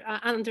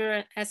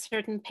under a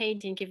certain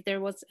painting, if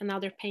there was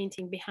another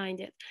painting behind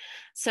it.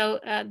 So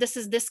this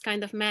is this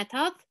kind of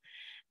method.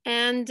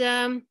 And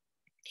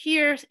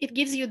here it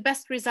gives you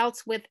best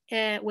results with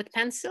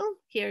pencil.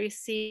 Here you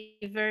see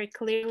very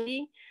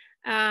clearly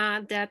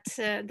that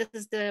this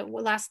is the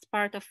last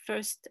part of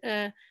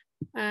the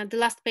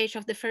last page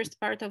of the first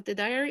part of the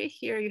diary.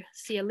 Here you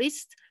see a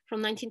list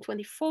from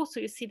 1924. So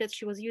you see that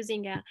she was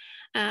using a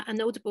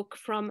notebook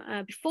from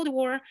before the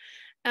war.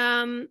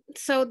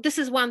 So this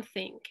is one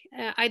thing.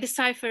 I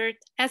deciphered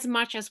as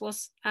much as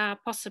was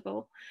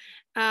possible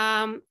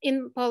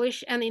in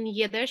Polish and in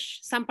Yiddish.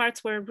 Some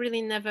parts were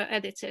really never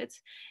edited.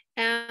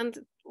 And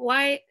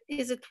why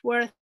is it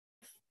worth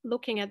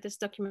looking at this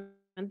document?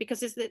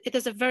 Because it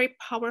is a very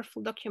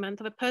powerful document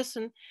of a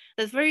person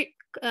that very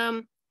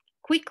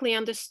quickly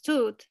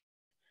understood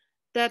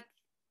that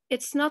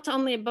it's not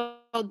only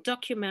about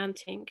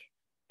documenting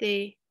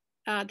the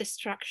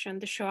destruction,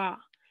 the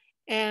Shoah.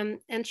 And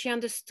she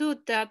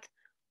understood that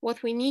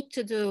what we need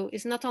to do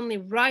is not only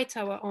write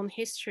our own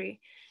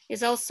history,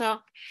 is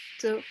also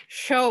to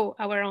show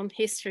our own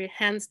history,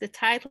 hence the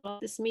title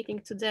of this meeting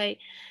today.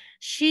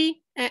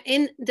 She,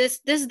 in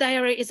this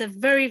diary is a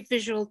very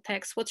visual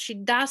text. What she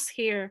does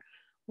here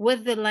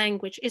with the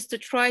language is to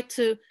try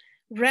to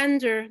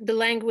render the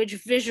language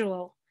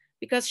visual,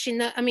 because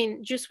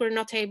Jews were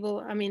not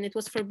able, it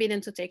was forbidden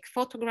to take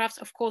photographs.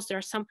 Of course, there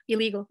are some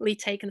illegally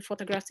taken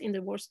photographs in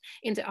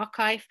the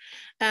archive,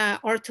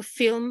 or to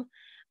film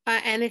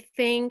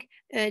anything.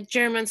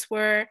 Germans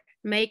were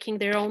making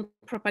their own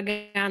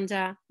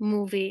propaganda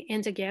movie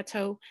in the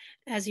ghetto,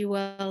 as you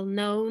well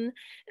know.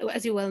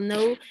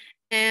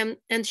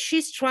 And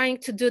she's trying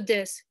to do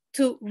this,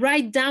 to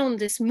write down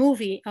this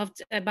movie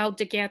about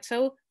the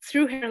ghetto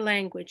through her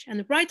language.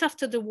 And right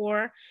after the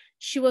war,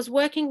 she was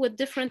working with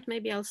different,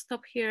 maybe I'll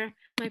stop here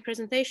my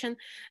presentation.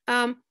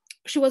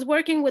 She was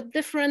working with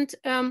different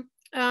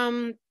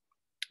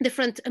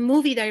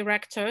movie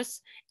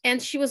directors,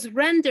 and she was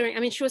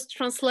rendering, she was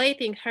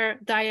translating her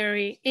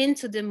diary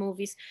into the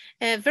movies,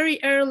 very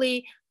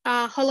early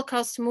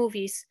Holocaust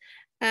movies.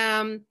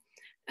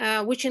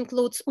 which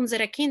includes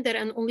Unsere Kinder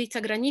and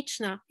Ulica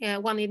Graniczna,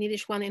 one in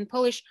Yiddish, one in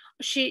Polish.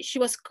 She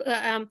was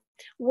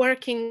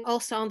working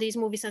also on these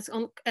movies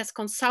as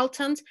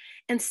consultant,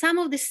 and some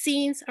of the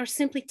scenes are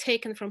simply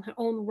taken from her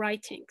own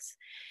writings.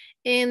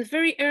 And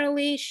very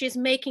early, she's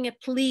making a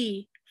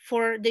plea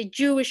for the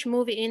Jewish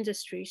movie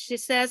industry. She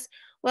says,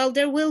 well,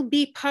 there will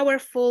be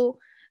powerful,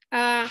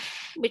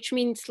 which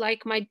means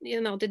like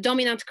the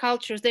dominant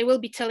cultures, they will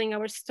be telling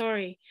our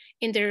story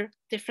in their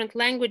different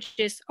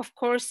languages. Of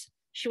course,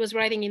 she was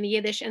writing in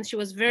Yiddish, and she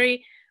was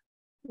very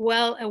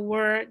well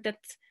aware that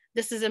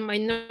this is a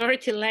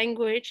minority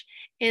language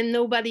and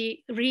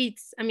nobody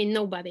reads. I mean,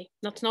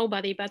 not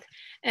nobody, but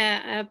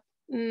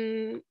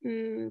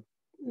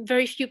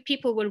very few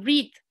people will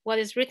read what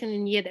is written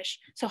in Yiddish.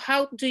 So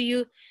how do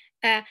you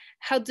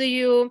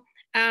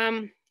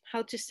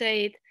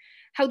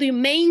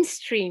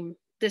mainstream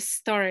this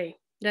story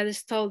that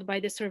is told by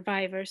the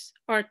survivors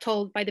or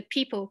told by the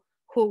people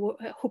who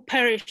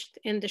perished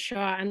in the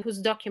Shoah and whose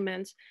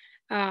documents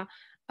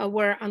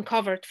were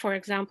uncovered, for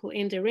example,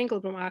 in the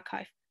Ringelblum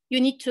archive? You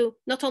need to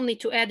not only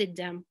to edit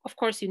them, of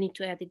course you need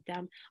to edit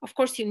them, of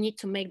course you need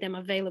to make them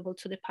available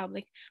to the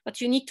public, but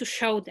you need to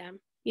show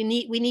them. We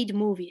need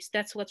movies.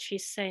 That's what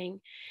she's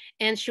saying.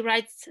 And she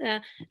writes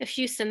a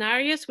few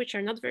scenarios, which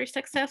are not very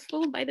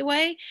successful, by the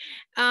way.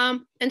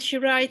 And she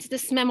writes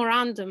this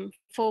memorandum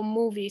for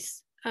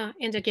movies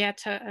in the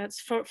ghetto,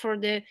 for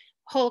the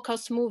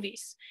Holocaust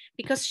movies,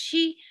 because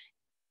she,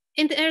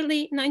 in the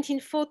late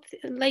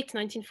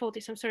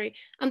 1940s, I'm sorry,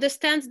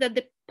 understands that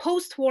the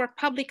post-war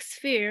public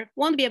sphere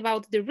won't be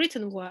about the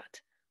written word,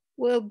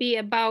 will be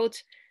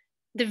about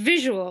the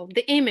visual,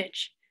 the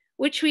image,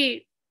 which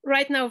we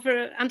right now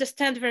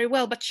understand very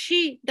well, but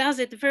she does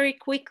it very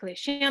quickly.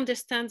 She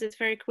understands it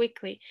very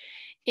quickly.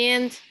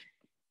 And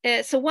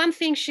so one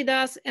thing she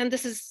does, and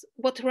this is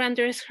what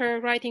renders her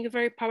writing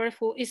very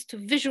powerful, is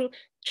to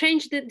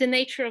change the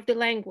nature of the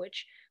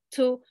language,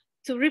 to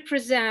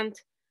represent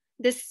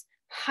this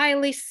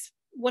highly,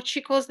 what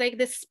she calls like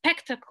the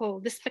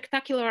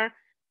spectacular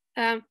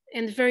and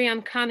very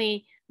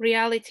uncanny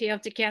reality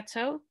of the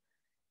ghetto.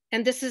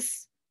 And this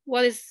is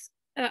what is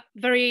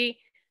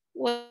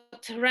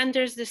what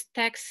renders this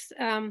text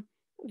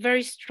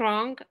very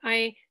strong.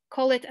 I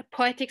call it a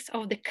poetics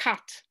of the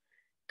cut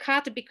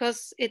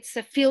because it's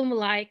a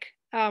film-like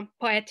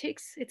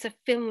poetics, it's a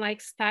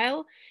film-like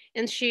style,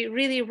 and she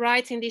really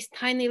writes in these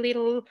tiny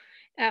little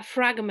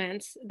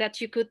fragments that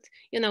you could,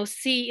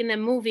 see in a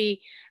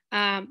movie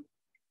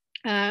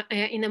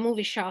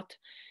shot.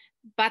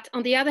 But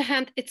on the other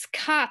hand, it's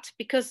cut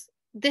because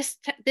this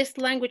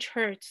language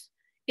hurts.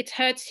 It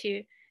hurts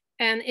you.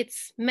 And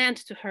it's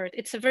meant to hurt.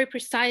 It's a very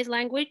precise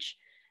language,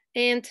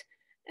 and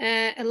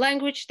a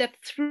language that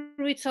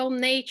through its own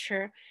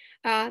nature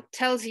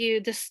tells you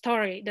the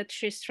story that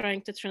she's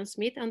trying to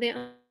transmit. On the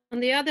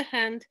other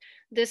hand,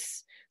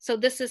 this is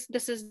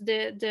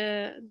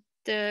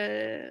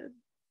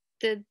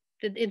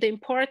the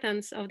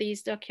importance of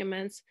these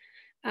documents.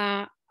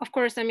 Of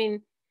course, I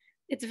mean,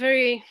 it's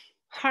very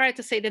hard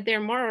to say that they're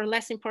more or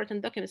less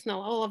important documents.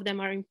 No, all of them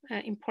are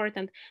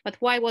important. But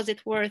why was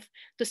it worth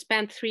to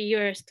spend 3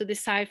 years to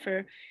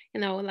decipher,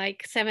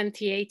 like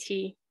 70,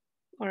 80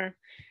 or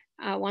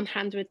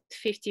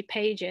 150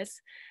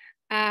 pages?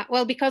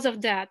 Well, because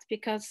of that,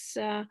 because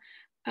I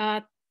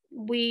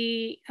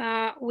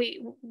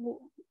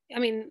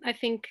mean, I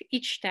think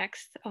each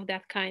text of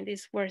that kind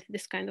is worth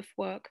this kind of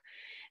work.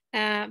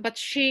 But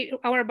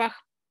Auerbach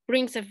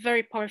brings a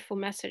very powerful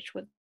message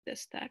with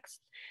this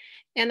text.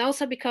 And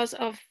also because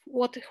of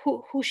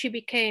who she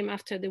became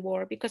after the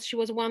war, because she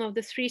was one of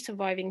the 3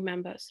 surviving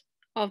members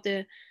of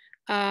the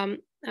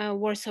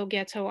Warsaw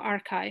Ghetto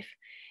archive.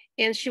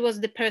 And she was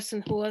the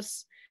person who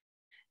was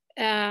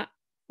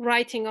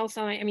writing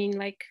also, I mean,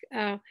 like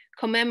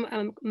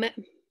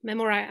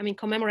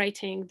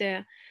commemorating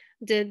the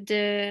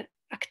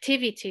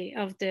activity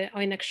of the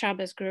Oynek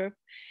Shabbos group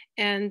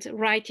and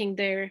writing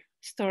their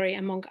story,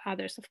 among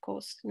others, of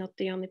course, not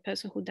the only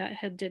person who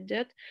did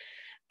that.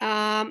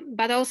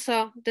 But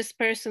also this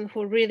person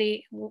who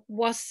really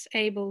was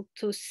able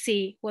to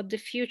see what the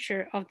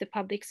future of the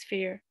public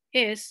sphere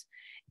is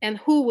and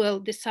who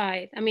will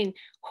decide. I mean,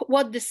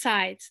 what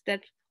decides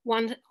that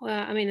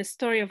a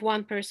story of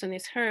one person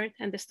is heard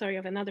and the story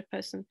of another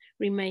person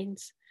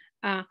remains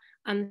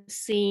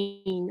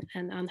unseen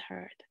and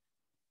unheard.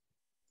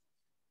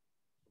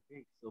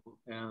 Okay, so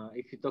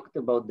if you talked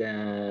about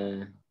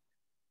the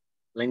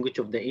language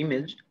of the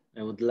image,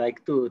 I would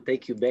like to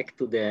take you back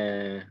to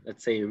the,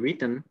 let's say,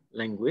 written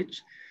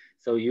language.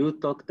 So you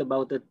talked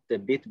about it a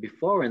bit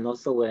before, and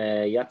also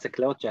Jacek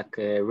Lauczak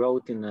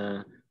wrote in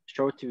a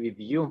short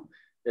review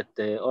that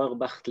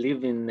Auerbach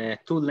lived in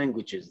 2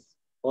 languages,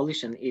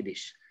 Polish and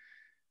Yiddish.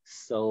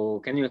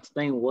 So can you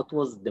explain what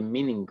was the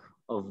meaning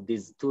of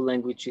these 2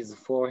 languages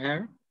for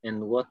her,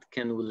 and what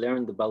can we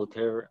learn about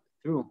her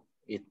through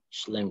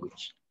each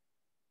language?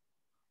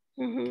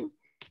 Mm-hmm.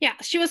 Yeah,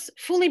 she was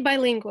fully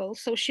bilingual.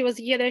 So she was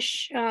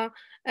Yiddish, a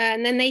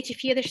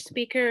native Yiddish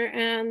speaker,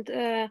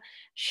 and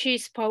she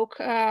spoke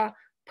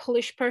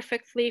Polish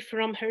perfectly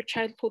from her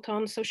childhood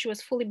on, so she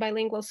was fully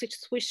bilingual. So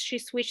she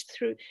switched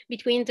through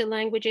between the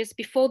languages.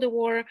 Before the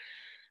war,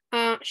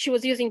 she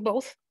was using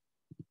both.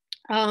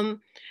 Her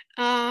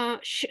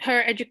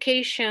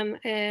education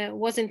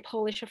was in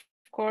Polish, of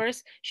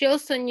course. She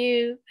also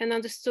knew and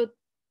understood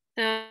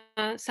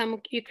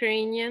some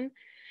Ukrainian,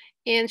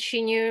 and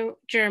she knew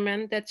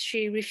German that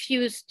she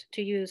refused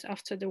to use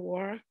after the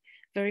war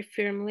very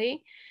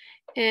firmly.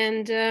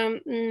 And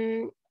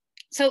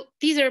so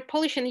these are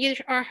Polish and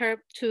Yiddish are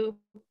her two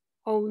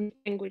own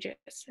languages,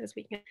 as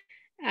we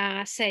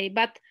can say.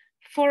 But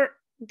for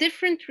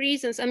different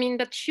reasons, I mean,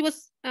 but she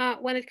was,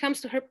 when it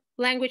comes to her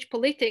language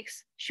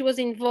politics, she was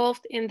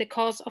involved in the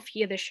cause of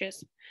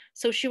Yiddishism.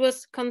 So she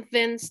was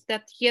convinced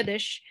that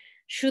Yiddish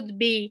should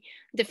be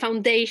the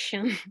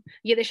foundation,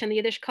 Yiddish and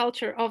Yiddish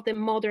culture of the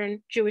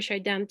modern Jewish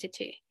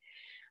identity.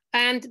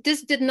 And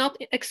this did not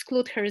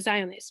exclude her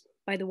Zionism,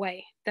 by the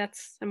way.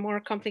 That's a more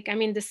complicated, I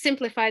mean, the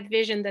simplified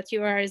vision that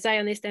you are a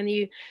Zionist and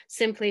you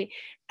simply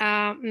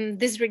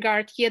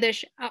disregard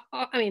Yiddish.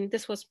 I mean,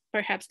 this was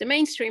perhaps the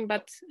mainstream,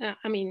 but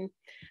I mean,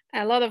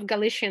 a lot of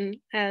Galician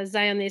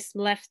Zionists,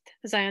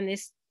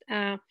 leftist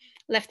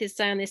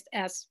Zionists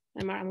as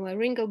Emanuel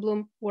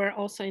Ringelblum were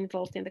also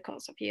involved in the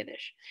cause of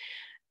Yiddish.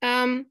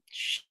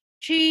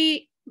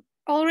 She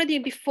already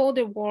before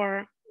the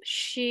war,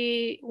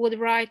 she would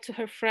write to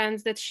her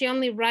friends that she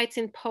only writes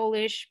in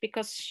Polish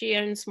because she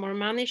earns more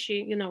money.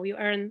 She, you know, you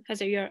earn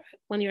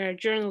when you're a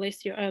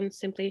journalist, you earn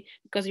simply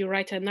because you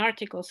write an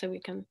article. So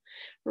you can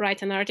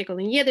write an article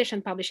in Yiddish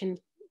and publish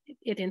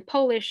it in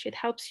Polish. It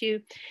helps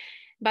you,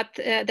 but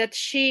that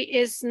she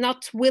is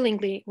not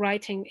willingly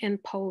writing in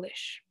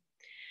Polish.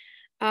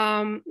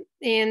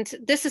 And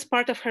this is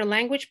part of her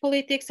language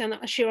politics, and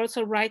she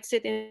also writes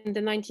it in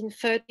the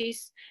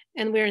 1930s.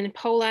 And we're in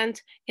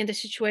Poland in the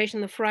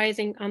situation of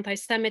rising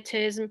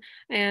anti-Semitism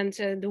and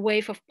the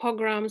wave of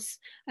pogroms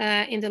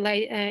in the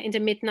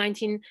mid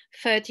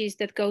 1930s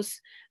that goes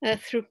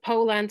through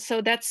Poland.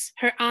 So that's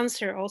her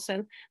answer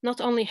also, not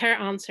only her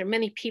answer,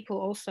 many people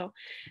also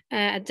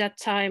at that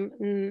time.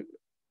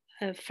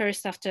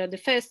 First after the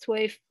first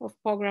wave of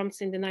pogroms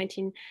in the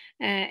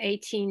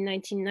 1918,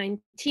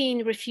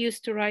 1919,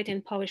 refused to write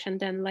in Polish, and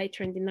then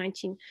later in the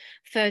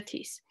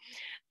 1930s.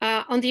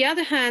 On the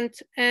other hand,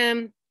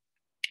 and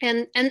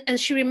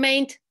she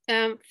remained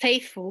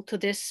faithful to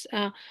this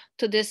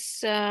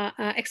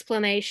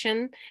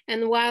explanation.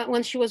 And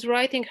when she was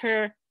writing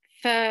her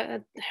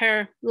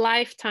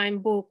lifetime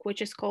book,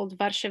 which is called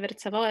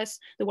the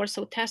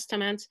Warsaw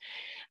Testament,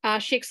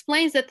 she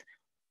explains that,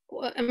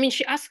 I mean,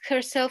 she asked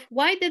herself,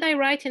 why did I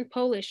write in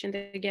Polish in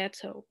the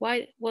ghetto?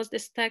 Why was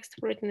this text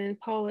written in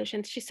Polish?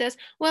 And she says,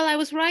 well, I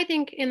was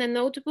writing in a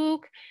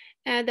notebook.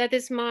 That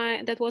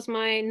was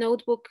my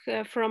notebook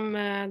from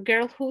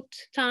girlhood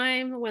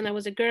time when I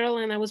was a girl,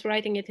 and I was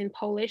writing it in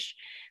Polish.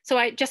 So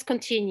I just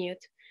continued.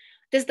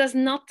 This does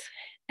not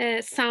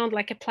sound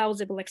like a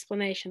plausible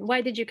explanation.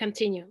 Why did you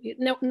continue?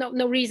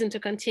 No reason to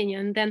continue.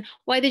 And then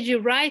why did you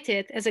write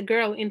it as a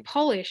girl in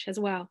Polish as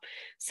well?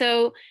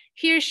 So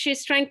here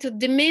she's trying to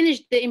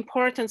diminish the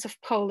importance of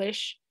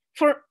Polish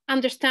for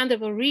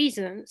understandable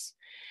reasons.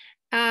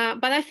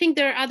 But I think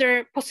there are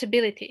other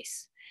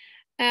possibilities.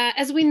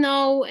 As we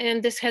know,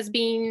 and this has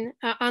been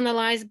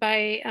analyzed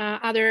by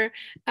other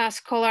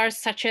scholars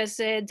such as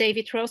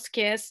David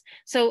Roskies,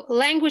 so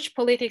language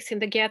politics in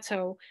the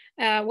ghetto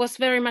was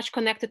very much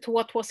connected to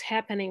what was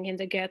happening in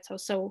the ghetto.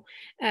 So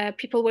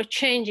people were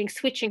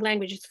switching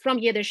languages from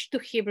Yiddish to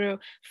Hebrew,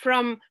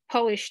 from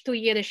Polish to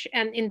Yiddish,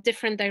 and in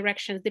different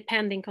directions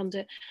depending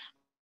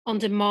on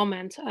the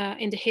moment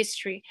in the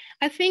history.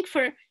 I think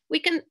we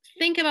can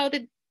think about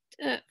it,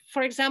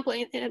 for example,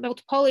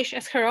 about Polish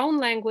as her own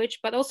language,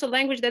 but also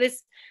language that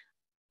is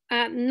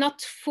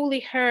not fully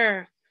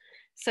her.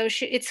 So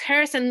it's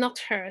hers and not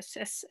hers,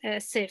 as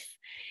Sif.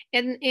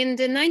 And in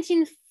the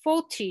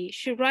 1940s,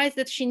 she writes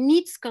that she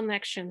needs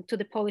connection to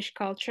the Polish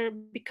culture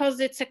because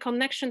it's a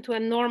connection to a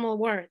normal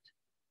word,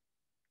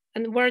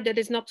 a word that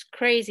is not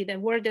crazy, the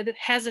word that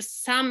has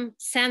some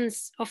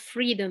sense of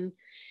freedom,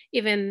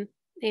 even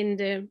in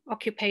the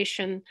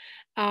occupation,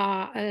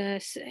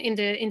 in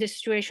the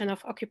situation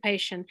of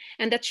occupation,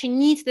 and that she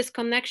needs this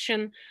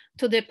connection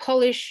to the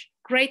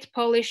great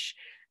Polish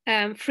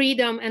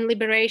freedom and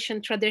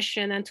liberation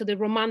tradition, and to the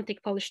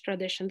romantic Polish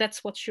tradition.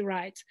 That's what she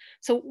writes.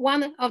 So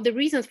one of the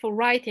reasons for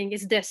writing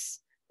is this,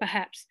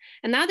 perhaps.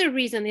 Another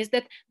reason is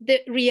that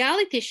the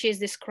reality she's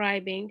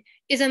describing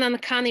is an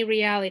uncanny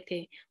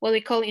reality, what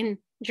we call in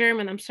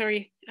German, I'm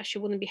sorry, she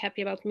wouldn't be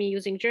happy about me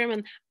using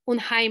German,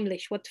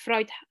 unheimlich, what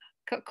Freud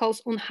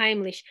calls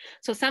unheimlich.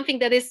 So something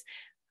that is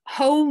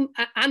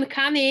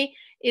uncanny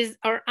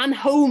or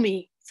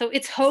unhomey. So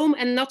it's home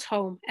and not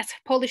home, as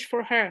Polish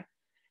for her,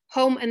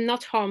 home and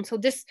not home. So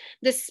this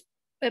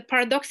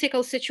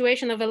paradoxical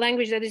situation of a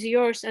language that is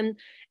yours and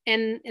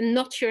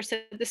not yours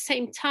at the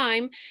same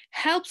time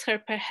helps her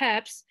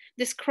perhaps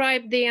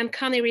describe the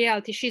uncanny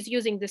reality. She's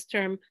using this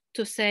term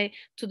to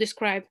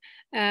describe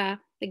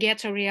the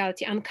ghetto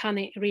reality,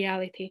 uncanny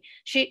reality.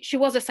 She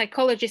was a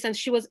psychologist and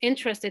she was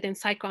interested in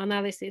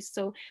psychoanalysis.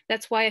 So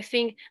that's why I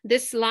think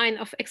this line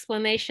of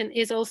explanation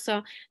is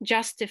also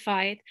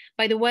justified.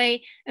 By the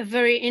way, a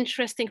very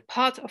interesting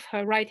part of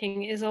her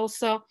writing is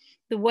also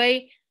the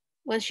way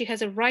when she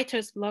has a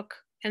writer's block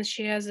and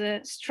she has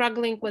a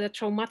struggling with a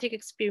traumatic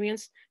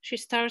experience, she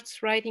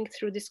starts writing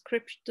through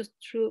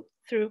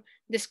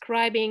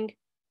describing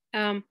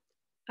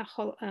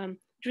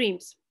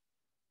dreams.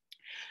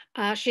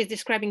 She's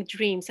describing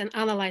dreams and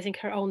analyzing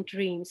her own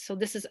dreams. So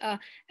this is a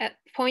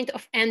point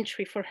of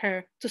entry for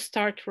her to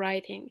start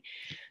writing.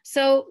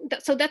 So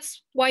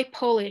that's why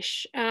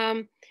Polish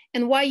and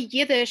why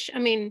Yiddish. I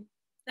mean,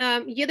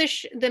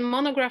 Yiddish, the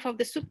monograph of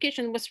the soup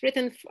kitchen was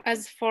written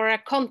as for a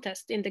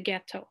contest in the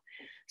ghetto.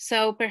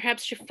 So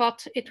perhaps she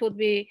thought it would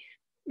be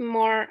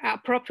more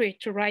appropriate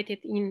to write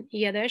it in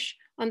Yiddish.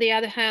 On the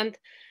other hand,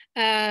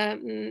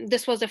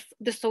 this was a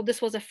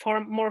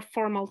more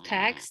formal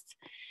text.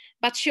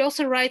 But she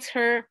also writes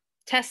her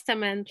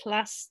testament,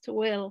 last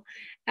will,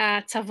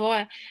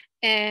 Tzavoah,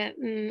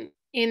 in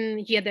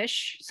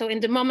Yiddish. So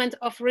in the moment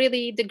of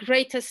really the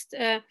greatest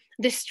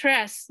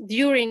distress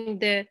during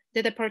the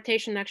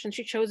deportation action,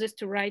 she chooses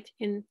to write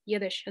in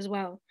Yiddish as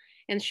well.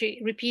 And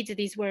she repeats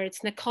these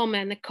words,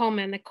 nekome,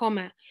 nekome,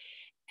 nekome,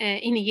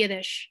 in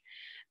Yiddish.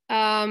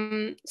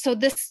 So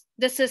this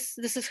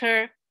is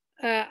her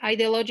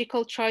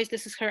ideological choice.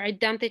 This is her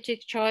identity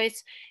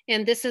choice,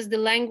 and this is the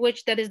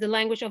language that is the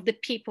language of the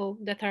people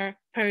that are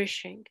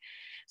perishing.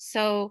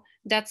 So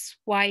that's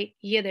why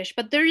Yiddish.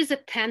 But there is a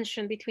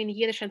tension between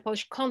Yiddish and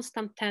Polish,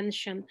 constant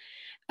tension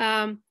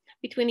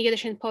between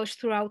Yiddish and Polish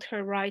throughout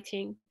her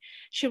writing.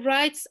 She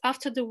writes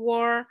after the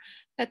war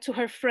to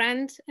her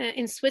friend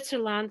in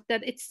Switzerland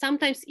that it's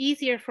sometimes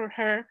easier for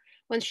her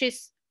when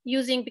she's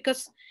using,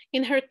 because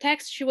in her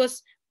text she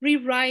was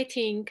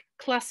rewriting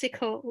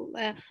classical,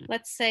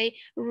 let's say,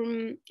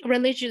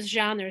 religious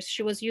genres.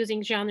 She was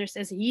using genres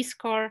as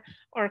Yizkor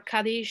or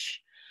Kaddish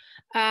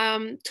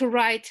to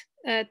write,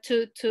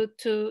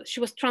 she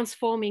was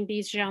transforming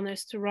these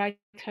genres to write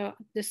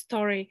the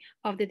story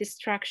of the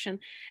destruction.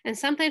 And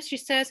sometimes she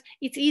says,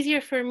 it's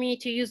easier for me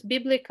to use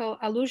biblical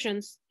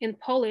allusions in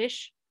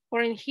Polish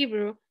or in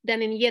Hebrew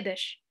than in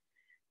Yiddish.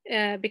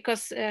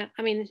 Because,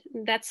 I mean,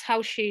 that's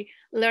how she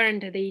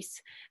learned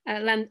these,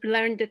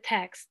 learned the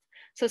text.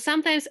 So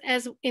sometimes,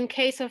 as in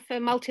case of a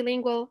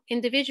multilingual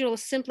individual,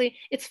 simply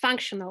it's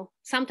functional.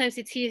 Sometimes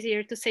it's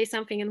easier to say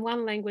something in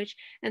one language,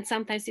 and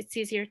sometimes it's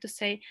easier to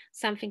say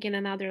something in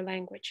another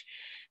language.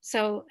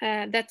 So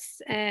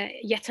that's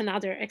yet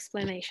another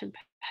explanation,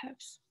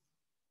 perhaps.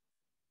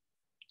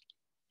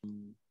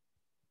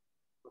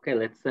 Okay,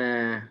 let's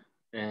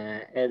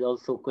add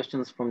also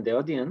questions from the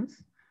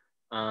audience.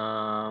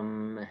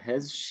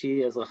 Has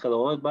she, as Rachel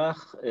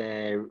Auerbach,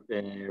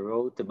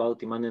 wrote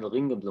about Emanuel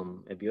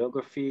Ringelblum, a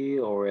biography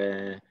or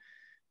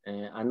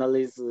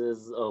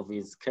analysis of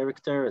his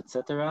character,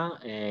 etc.?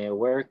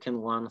 Where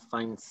can one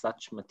find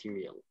such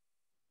material?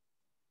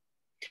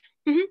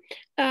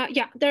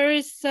 Yeah, there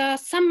is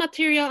some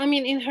material. I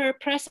mean, in her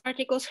press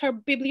articles, her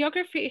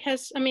bibliography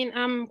has, I mean,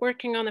 I'm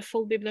working on a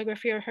full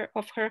bibliography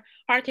of her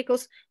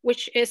articles,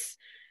 which is,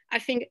 I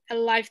think, a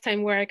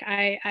lifetime work.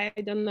 I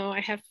don't know, I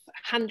have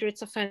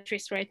hundreds of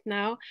entries right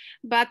now.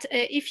 But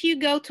if you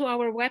go to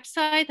our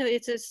website,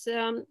 it is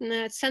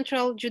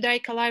Central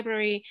Judaica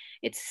Library,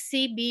 it's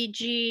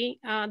cbg.jhi.pl.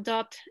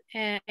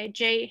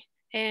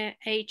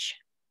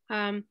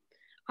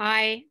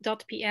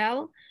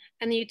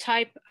 And you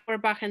type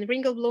Auerbach and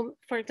Ringelblum,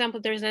 for example,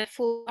 there's a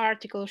full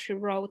article she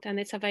wrote and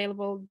it's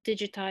available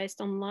digitized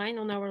online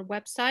on our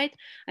website.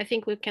 I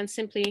think we can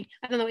simply,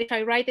 I don't know if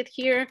I write it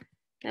here,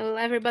 will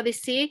everybody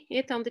see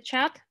it on the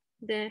chat,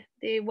 the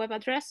web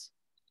address?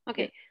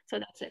 Okay, so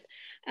that's it.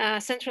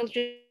 Central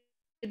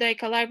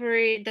Judaica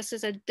Library, this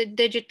is a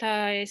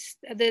digitized,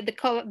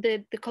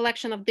 the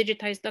collection of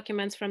digitized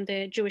documents from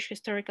the Jewish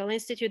Historical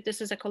Institute.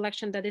 This is a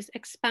collection that is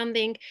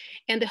expanding,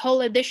 and the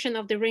whole edition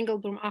of the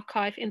Ringelblum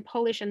archive in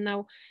Polish, and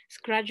now it's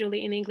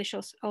gradually in English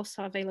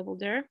also available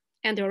there,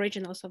 and the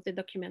originals of the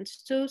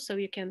documents too. So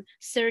you can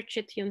search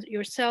it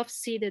yourself,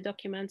 see the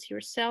documents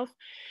yourself.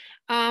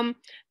 So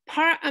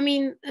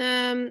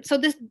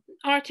this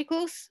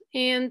articles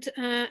and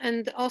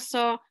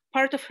also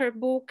part of her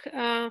book,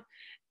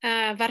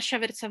 Warsaw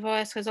Ghetto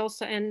has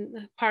also,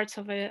 and parts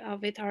of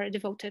it are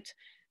devoted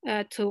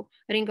to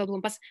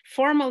Ringelblum. But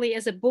formally,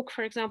 as a book,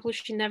 for example,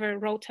 she never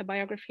wrote a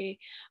biography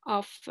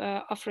of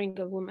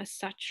Ringelblum as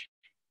such.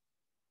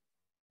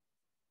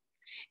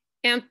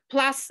 And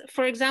plus,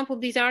 for example,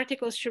 these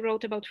articles she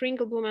wrote about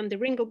Ringelblum and the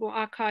Ringelblum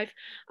archive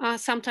are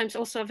sometimes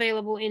also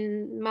available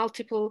in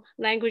multiple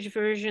language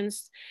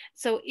versions.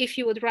 So if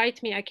you would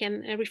write me, I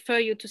can refer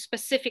you to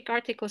specific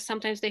articles.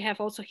 Sometimes they have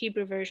also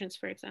Hebrew versions,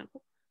 for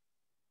example.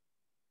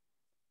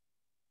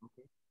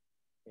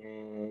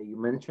 You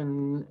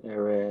mentioned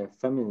a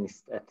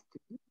feminist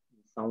attitude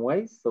in some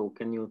ways. So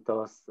can you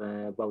tell us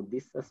about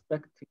this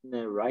aspect in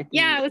writing?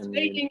 Yeah, I was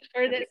waiting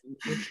for this.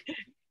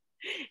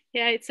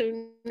 Yeah, it's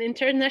an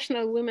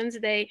International Women's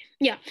Day.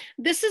 Yeah,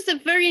 this is a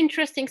very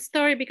interesting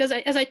story because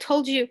as I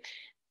told you,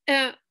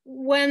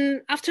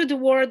 when after the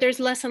war, there's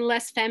less and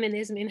less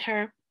feminism in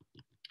her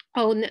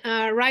own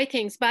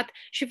writings, but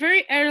she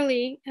very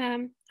early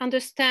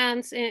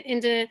understands in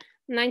the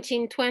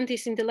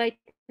 1920s, in the late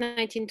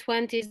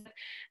 1920s,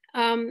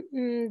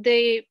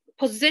 the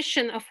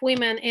position of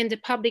women in the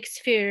public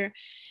sphere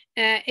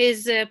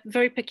is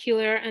very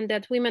peculiar, and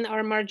that women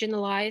are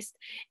marginalized,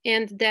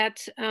 and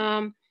that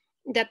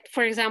that,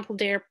 for example,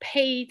 they're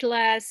paid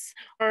less,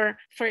 or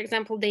for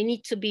example, they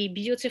need to be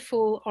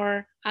beautiful,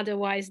 or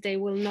otherwise they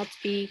will not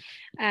be,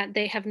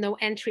 they have no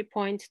entry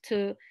point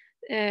to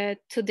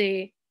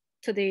the,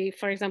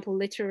 for example,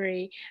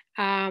 literary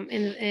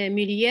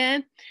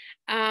milieu.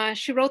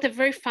 She wrote a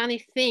very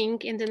funny thing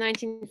in the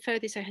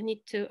 1930s. I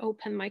need to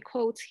open my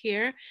quotes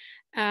here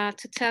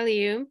to tell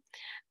you.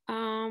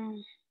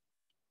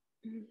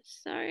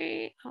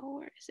 Sorry, oh,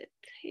 where is it?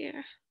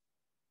 Here.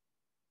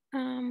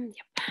 Yep,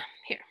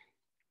 here.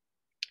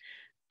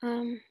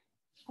 Oh,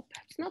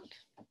 perhaps not.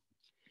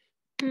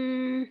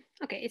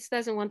 Okay, it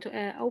doesn't want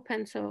to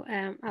open, so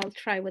I'll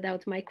try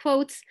without my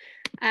quotes.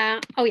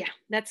 Oh yeah,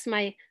 that's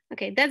my,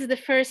 okay, that's the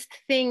first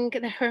thing,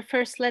 her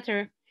first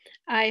letter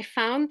I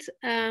found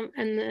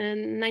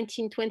in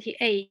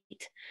 1928.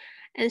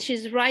 And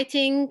she's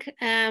writing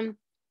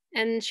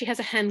and she has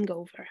a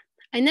hangover.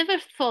 I never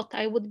thought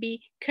I would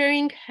be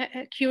curing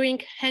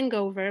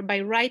hangover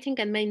by writing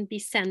and maybe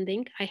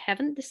sending, I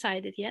haven't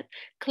decided yet,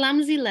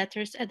 clumsy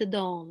letters at the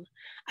dawn.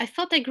 I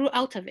thought I grew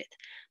out of it.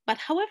 But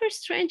however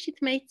strange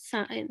it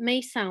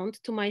may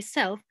sound to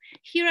myself,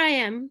 here I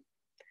am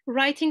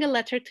writing a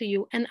letter to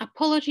you, an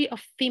apology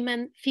of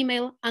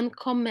female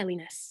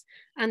uncomeliness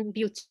and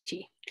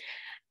beauty.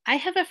 I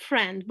have a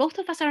friend. Both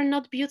of us are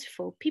not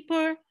beautiful.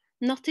 People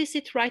notice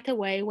it right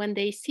away when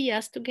they see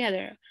us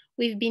together.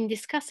 We've been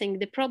discussing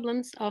the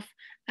problems of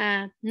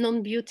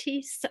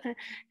non-beauty,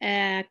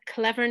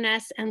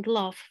 cleverness, and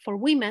love. For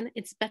women,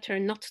 it's better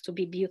not to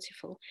be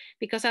beautiful,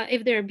 because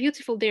if they're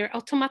beautiful, they're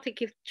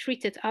automatically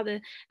treated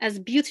as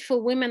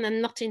beautiful women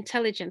and not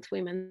intelligent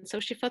women. So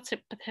she thought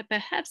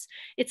perhaps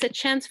it's a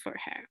chance for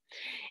her.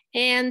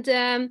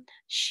 And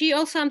she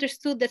also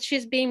understood that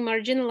she's being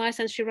marginalized,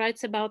 and she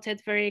writes about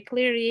it very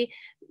clearly,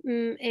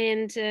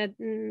 and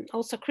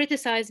also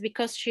criticized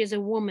because she is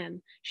a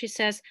woman. She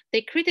says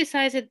they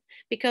criticize it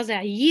because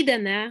a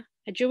Yidana,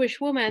 a Jewish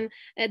woman,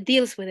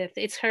 deals with it.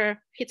 It's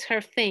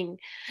her thing.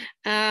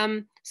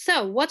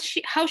 So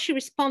how she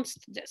responds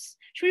to this?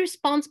 She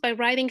responds by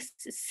writing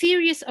a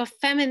series of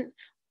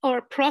or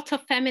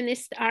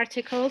proto-feminist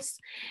articles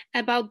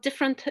about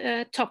different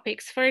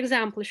topics. For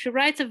example, she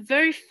writes a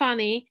very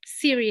funny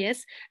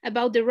series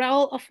about the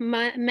role of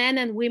men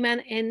and women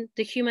in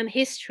the human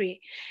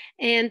history.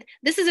 And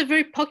this is a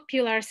very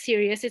popular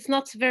series. It's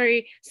not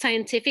very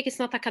scientific, it's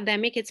not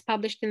academic, it's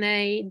published in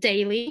a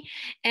daily.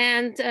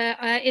 And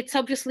it's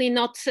obviously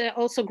not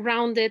also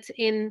grounded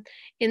in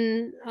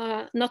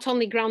not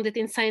only grounded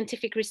in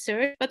scientific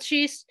research, but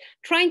she's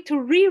trying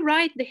to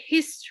rewrite the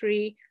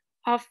history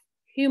of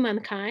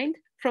humankind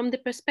from the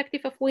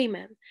perspective of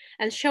women,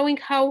 and showing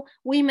how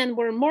women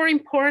were more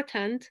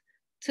important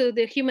to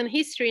the human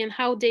history and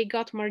how they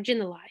got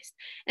marginalized.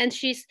 And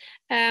she's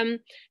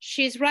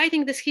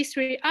writing this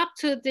history up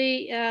to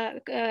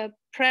the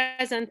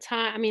present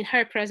time, I mean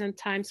her present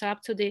time, so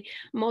up to the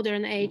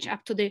modern age,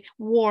 up to the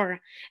war,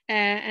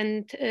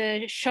 and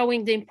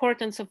showing the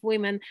importance of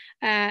women,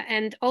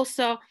 and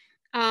also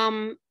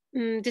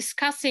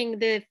discussing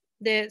the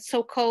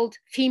so-called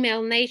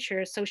female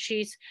nature. So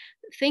she's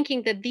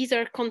thinking that these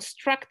are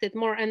constructed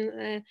more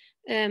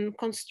and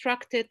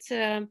constructed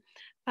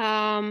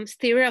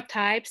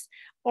stereotypes,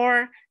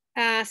 or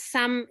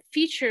some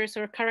features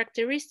or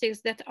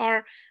characteristics that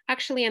are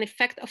actually an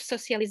effect of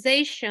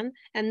socialization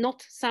and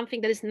not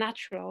something that is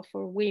natural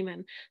for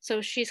women.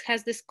 So she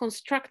has this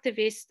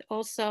constructivist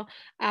also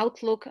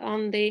outlook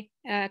on the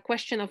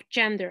question of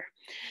gender.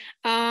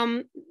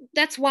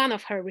 That's one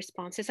of her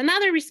responses.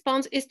 Another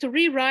response is to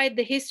rewrite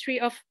the history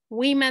of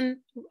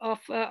women,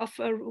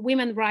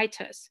 women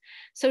writers.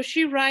 So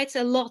she writes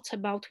a lot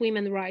about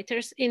women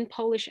writers in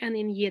Polish and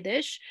in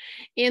Yiddish.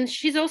 And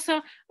she's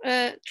also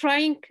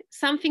trying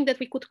something that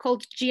we could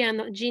call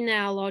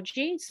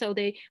genealogy, so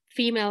the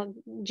female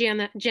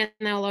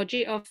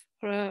genealogy of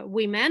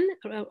women,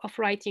 of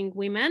writing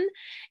women.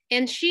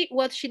 And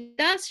what she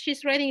does,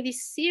 she's writing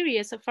this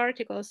series of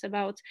articles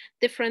about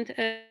different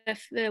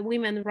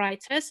women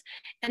writers.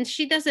 And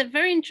she does a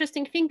very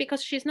interesting thing,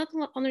 because she's not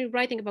only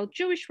writing about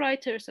Jewish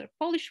writers or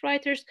Polish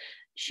writers,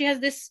 she has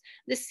this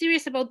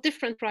series about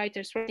different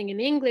writers writing in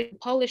English,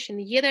 Polish,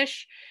 and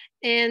Yiddish,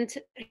 and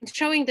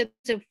showing that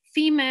the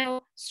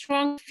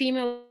strong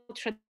female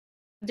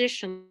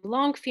tradition,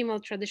 long female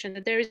tradition,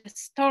 that there is a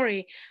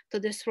story to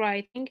this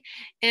writing,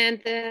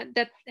 and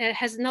that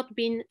has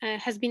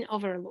been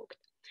overlooked,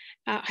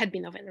 had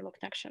been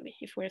overlooked, actually,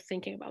 if we're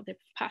thinking about the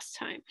past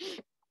time.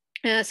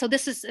 So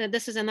this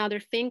is another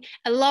thing.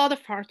 A lot of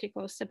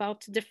articles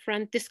about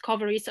different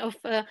discoveries of,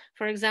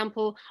 for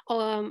example,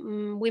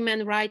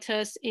 women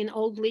writers in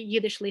old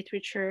Yiddish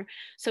literature.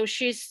 So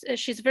she's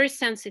very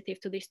sensitive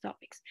to these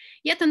topics.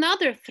 Yet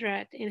another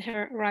thread in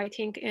her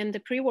writing in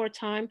the pre-war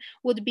time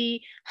would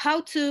be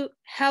how to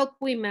help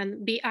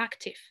women be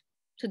active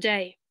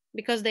today,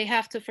 because they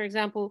have to, for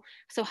example,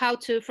 so how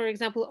to, for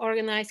example,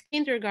 organize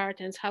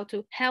kindergartens, how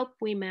to help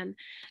women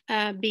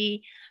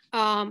be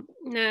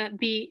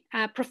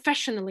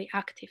professionally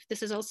active.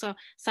 This is also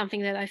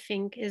something that I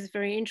think is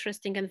very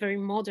interesting and very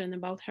modern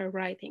about her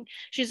writing.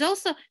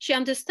 She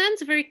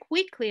understands very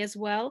quickly as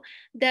well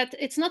that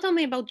it's not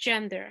only about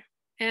gender.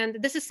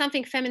 And this is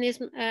something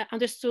feminism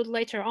understood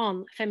later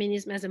on,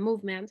 feminism as a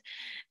movement,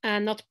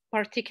 not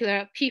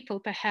particular people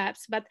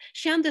perhaps, but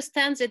she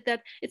understands it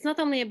that it's not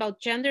only about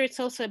gender, it's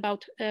also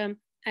about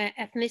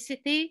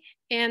ethnicity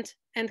and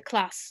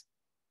class.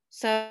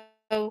 So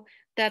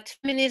that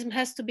feminism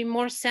has to be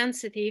more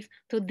sensitive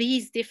to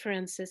these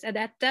differences. And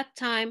at that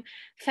time,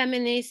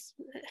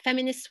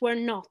 feminists were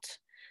not.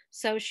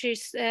 So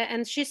she's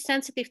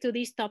sensitive to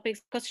these topics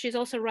because she's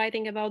also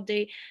writing about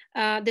the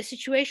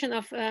situation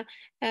of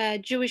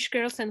Jewish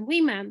girls and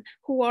women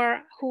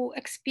who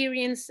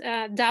experience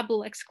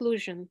double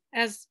exclusion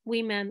as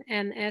women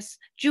and as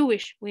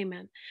Jewish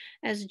women,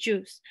 as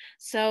Jews.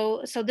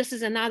 So this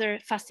is another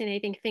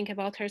fascinating thing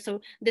about her. So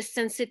this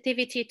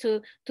sensitivity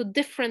to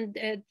different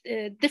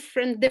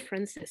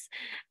differences.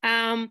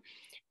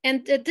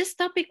 And this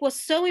topic was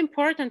so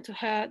important to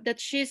her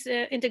that she's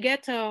in the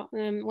ghetto,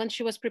 when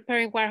she was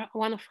preparing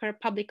one of her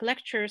public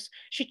lectures,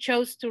 she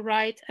chose to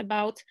write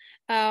about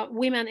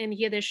women in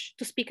Yiddish,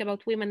 to speak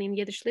about women in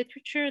Yiddish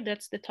literature.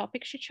 That's the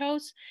topic she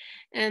chose.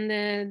 And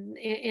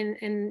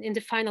in the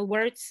final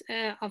words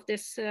of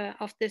this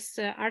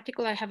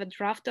article, I have a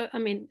draft of,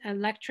 a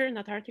lecture,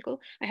 not article,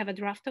 I have a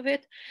draft of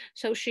it.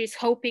 So she's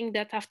hoping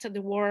that after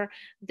the war,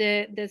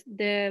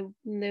 the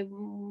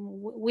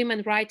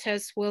women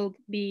writers will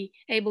be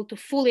able to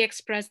fully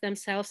express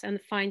themselves and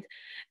find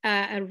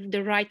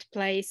the right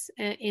place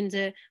in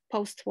the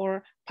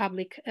post-war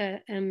public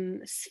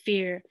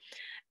sphere.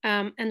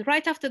 And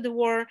right after the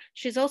war,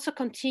 she's also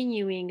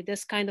continuing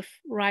this kind of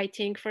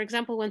writing. For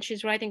example, when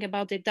she's writing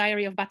about the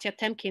diary of Batya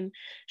Temkin,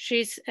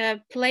 she's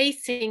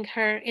placing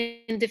her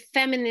in the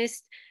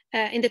feminist,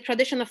 in the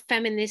tradition of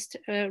feminist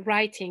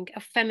writing,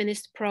 of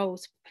feminist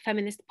prose,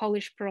 feminist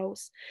Polish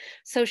prose.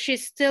 So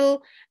she's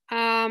still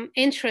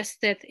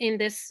interested in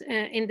this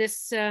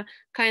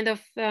kind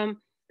of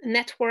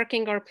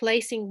networking or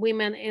placing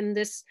women in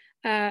this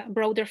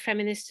broader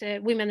feminist,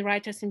 women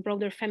writers in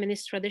broader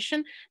feminist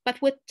tradition.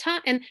 But with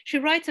time, and she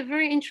writes a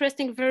very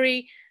interesting,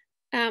 very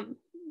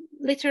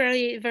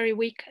literally very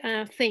weak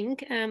thing,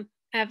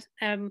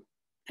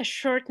 a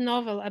short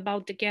novel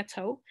about the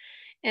ghetto.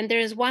 And there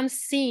is one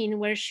scene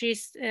where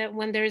she's,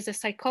 when there is a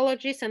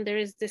psychologist and there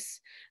is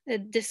this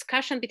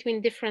discussion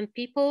between different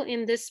people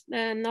in this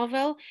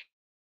novel.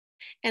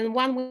 And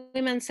one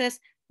woman says,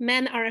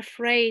 men are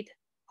afraid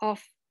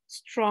of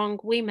strong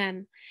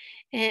women.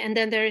 And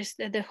then there is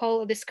the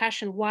whole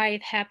discussion why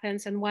it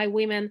happens and why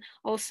women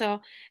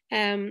also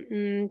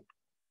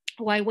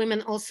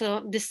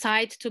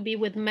decide to be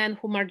with men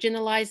who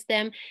marginalize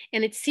them.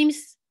 And it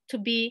seems to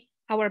be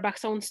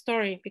Auerbach's own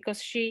story,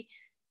 because she,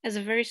 as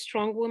a very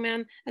strong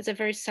woman, as a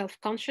very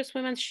self-conscious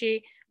woman,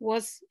 she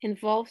was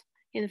involved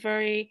in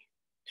very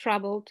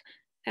troubled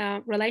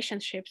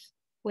relationships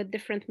with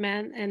different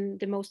men. And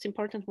the most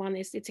important one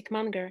is Itzik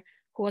Manger,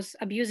 who was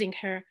abusing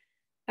her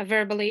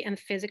verbally and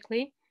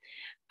physically,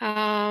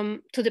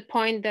 to the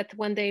point that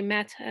when they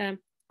met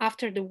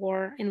after the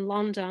war in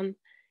London,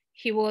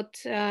 he would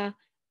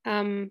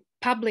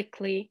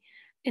publicly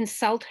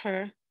insult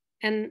her.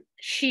 And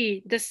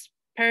she, this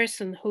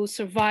person who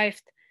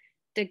survived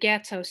the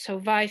ghetto,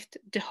 survived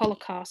the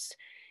Holocaust,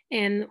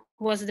 and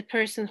was the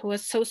person who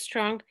was so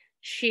strong,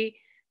 she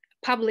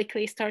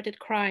publicly started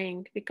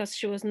crying because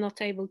she was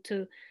not able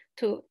to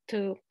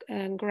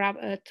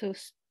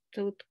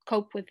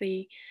cope with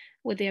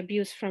the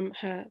abuse from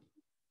her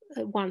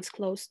once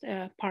close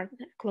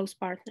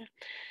partner.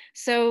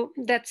 So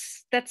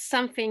that's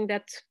something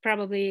that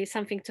probably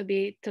something to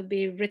be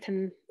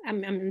written.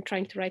 I'm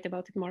trying to write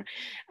about it more,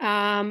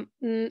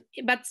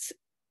 but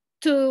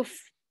to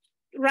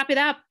wrap it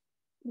up,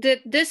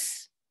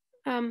 this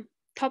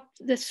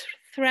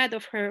thread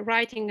of her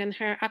writing and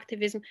her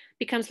activism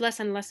becomes less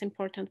and less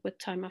important with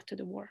time after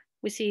the war.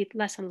 We see it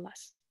less and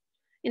less.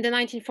 In the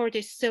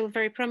 1940s, still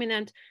very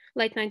prominent,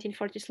 late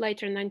 1940s,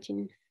 later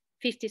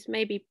 1950s,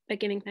 maybe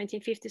beginning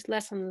 1950s,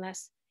 less and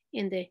less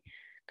in the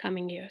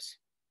coming years.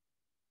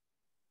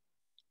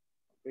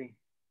 Okay,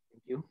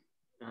 thank you.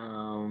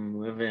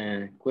 We have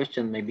a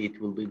question, maybe it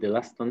will be the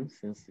last one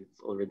since it's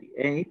already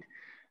 8.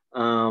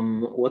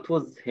 What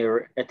was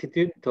her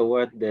attitude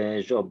toward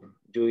the job,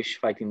 Jewish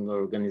Fighting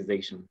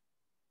Organization?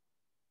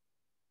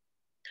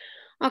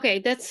 Okay,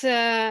 that's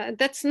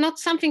not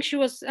something she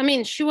was. I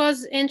mean, she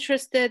was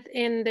interested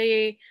in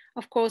the,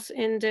 of course,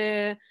 in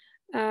the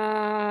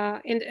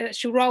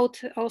she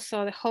wrote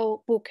also the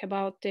whole book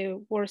about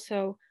the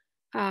Warsaw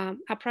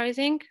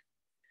uprising.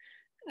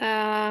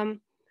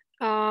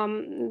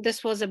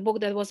 This was a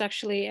book that was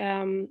actually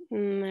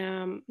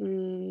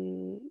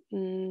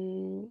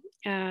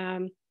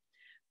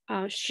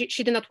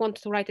she did not want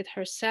to write it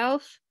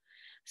herself,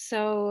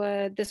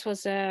 so this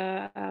was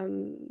a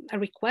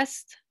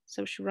request.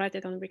 So she wrote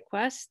it on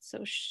request.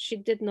 So she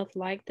did not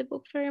like the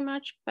book very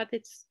much, but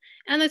it's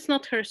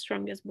not her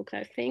strongest book,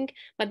 I think.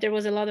 But there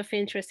was a lot of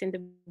interest in the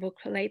book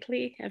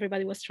lately.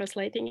 Everybody was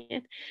translating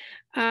it.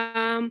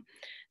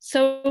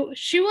 So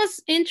she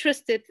was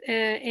interested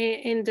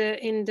in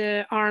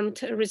the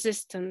armed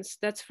resistance,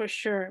 that's for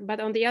sure. But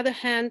on the other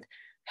hand,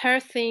 her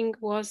thing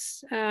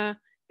was,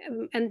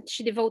 and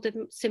she devoted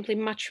simply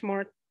much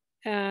more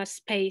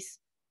space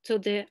to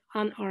the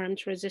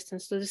unarmed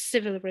resistance, to the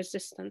civil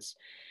resistance.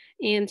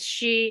 And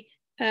she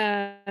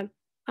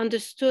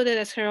understood it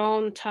as her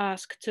own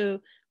task to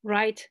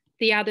write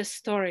the other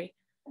story.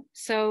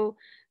 So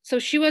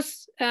she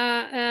was,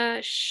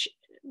 but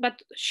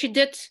she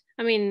did,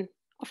 I mean,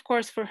 of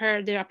course, for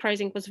her, the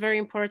uprising was very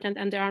important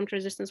and the armed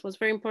resistance was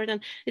very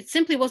important. It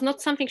simply was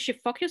not something she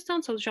focused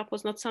on. So the job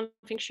was not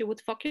something she would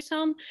focus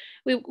on.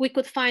 We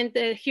could find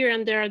here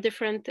and there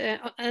different,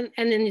 and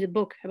in the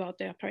book about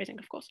the uprising,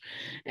 of course.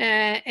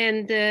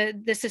 And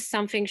this is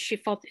something she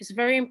thought is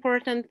very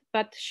important,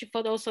 but she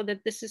thought also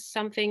that this is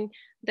something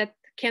that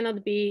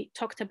cannot be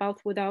talked about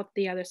without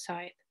the other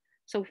side.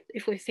 So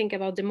if we think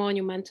about the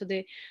monument to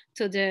the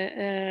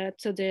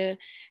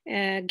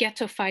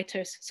ghetto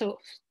fighters, so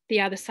the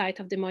other side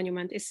of the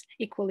monument is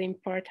equally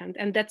important,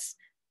 and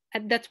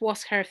that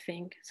was her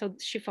thing. So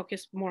she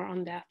focused more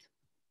on that.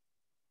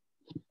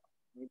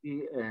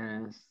 Maybe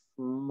a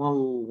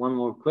small one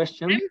more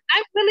question. I'm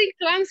willing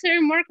to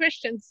answer more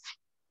questions.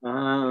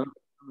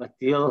 But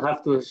you'll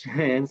have to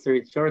answer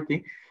it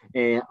shortly.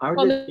 Are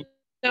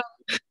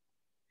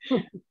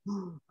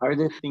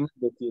there things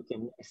that you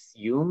can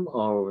assume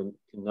or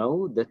to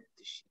know that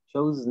she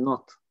chose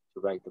not to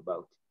write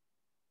about?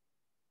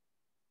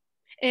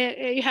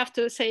 You have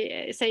to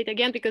say it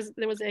again because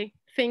there was a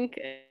thing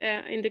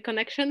in the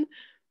connection.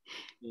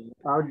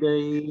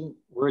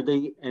 Were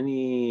they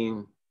any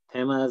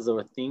themes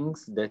or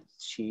things that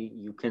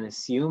you can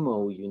assume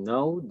or you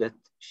know that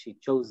she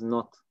chose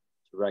not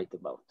to write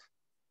about,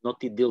 not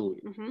to deal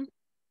with? Mm-hmm.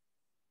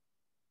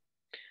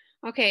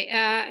 Okay.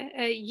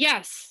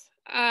 Yes.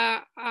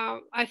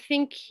 I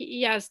think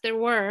yes, there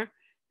were,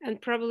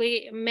 and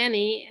probably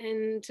many.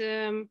 And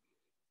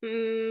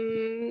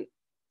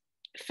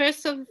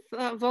first of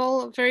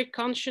all, very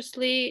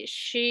consciously,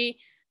 she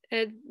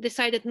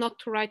decided not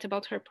to write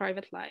about her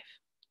private life,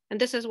 and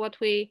this is what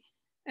we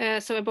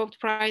so about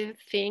private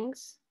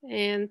things.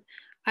 And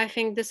I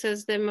think this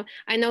is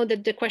I know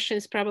that the question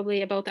is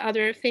probably about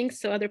other things,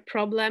 so other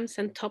problems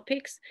and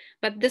topics,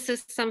 but this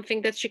is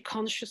something that she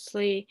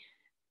consciously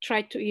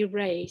tried to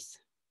erase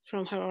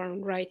from her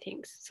own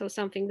writings. So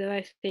something that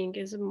I think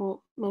is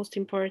most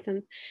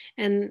important.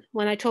 And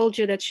when I told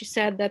you that she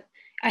said that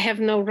I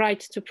have no right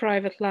to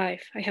private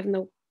life, I have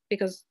no,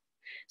 because,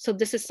 so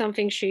this is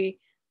something she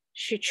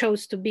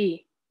chose to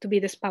be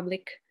this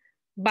public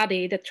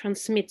body that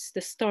transmits the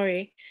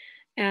story,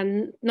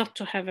 and not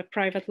to have a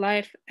private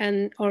life,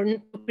 and or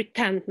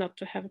pretend not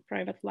to have a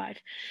private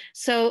life.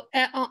 So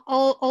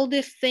all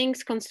these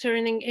things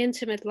concerning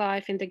intimate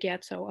life in the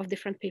ghetto of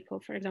different people,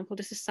 for example,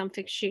 this is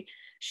something she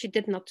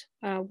did not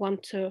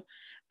want to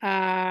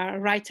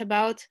write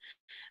about.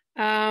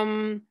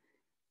 So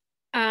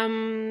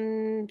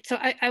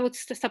I would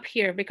stop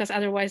here, because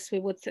otherwise we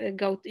would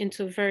go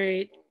into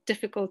very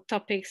difficult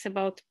topics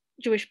about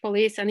Jewish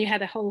police, and you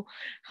had a whole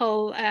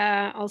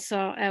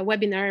also a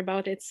webinar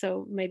about it.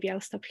 So maybe I'll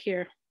stop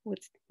here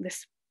with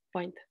this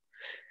point.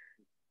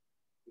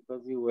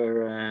 Because you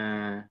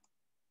were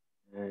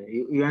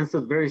you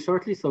answered very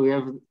shortly, so we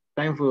have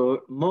time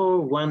for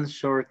one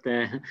short.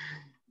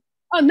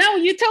 Oh, now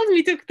you told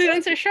me to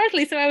answer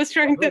shortly, so I was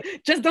trying to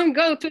just don't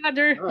go to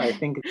other. No, I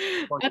think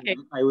it's important. Okay.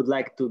 I would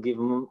like to give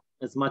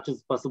as much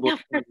as possible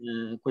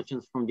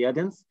questions from the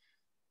audience.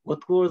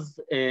 What was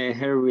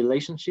her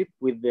relationship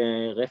with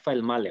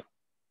Raphael Mahler?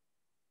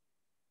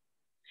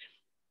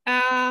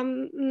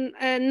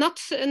 Not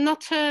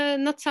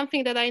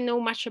something that I know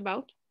much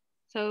about.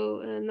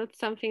 So not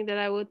something that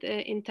I would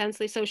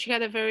intensely. So she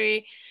had a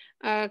very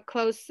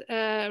close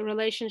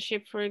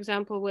relationship, for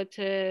example, with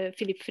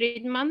Philip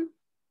Friedman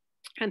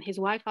and his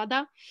wife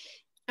Ada,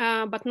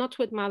 but not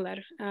with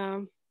Mahler.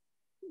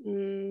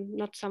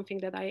 Not something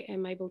that I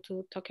am able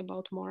to talk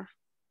about more.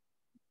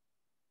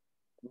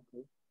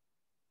 Okay.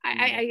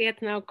 I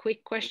get now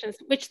quick questions,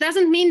 which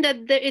doesn't mean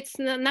that it's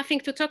nothing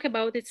to talk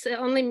about. It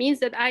only means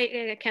that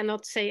I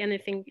cannot say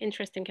anything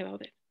interesting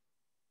about it.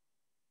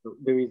 So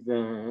there is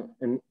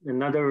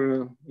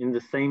another in the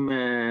same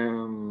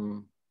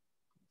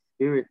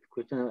spirit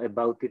question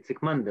about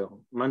Itzik Manger.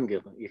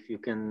 If you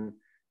can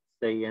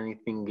say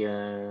anything,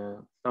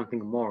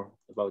 something more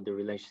about the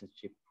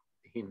relationship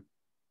with him.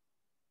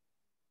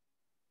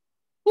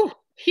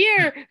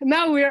 here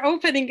now we're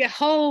opening a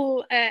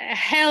whole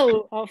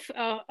hell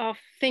of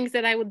things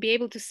that I would be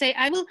able to say.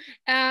 I will,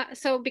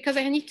 so because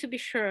I need to be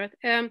sure.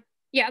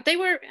 Yeah, they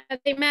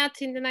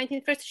met in the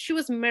 1930s. She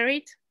was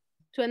married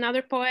to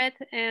another poet,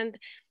 and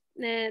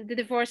the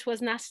divorce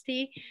was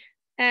nasty.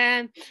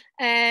 And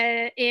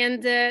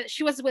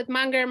she was with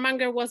Munger.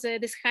 Munger was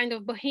this kind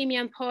of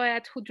bohemian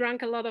poet who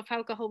drank a lot of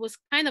alcohol, was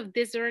kind of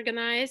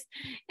disorganized,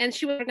 and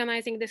she was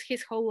organizing this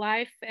his whole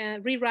life,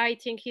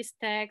 rewriting his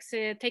texts,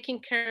 taking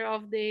care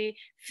of the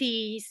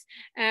fees,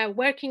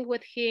 working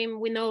with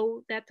him. We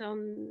know that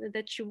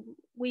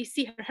we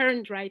see her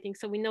handwriting,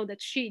 so we know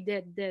that she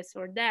did this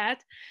or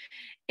that,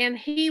 and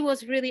he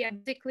was really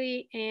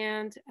physically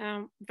and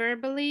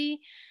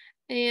verbally.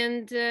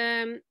 And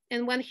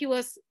when he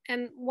was,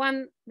 and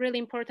one really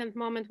important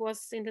moment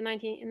was in the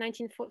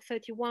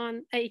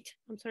 1931,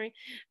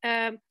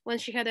 when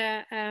she had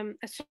a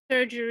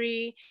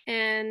surgery,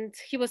 and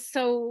he was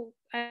so,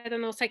 I don't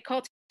know,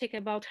 psychotic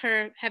about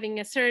her having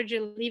a surgery,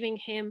 leaving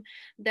him,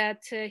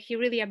 that he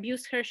really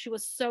abused her. She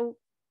was so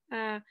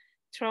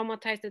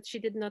traumatized that she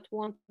did not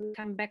want to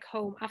come back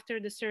home after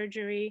the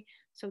surgery.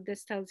 So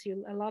this tells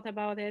you a lot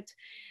about it.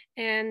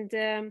 And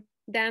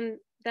then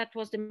that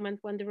was the moment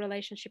when the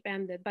relationship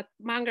ended. But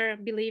Munger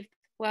believed,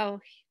 well,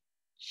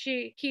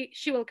 she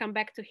will come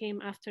back to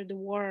him after the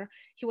war.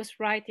 He was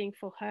writing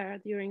for her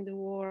during the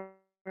war.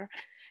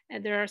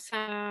 And there are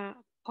some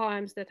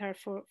poems that are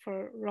for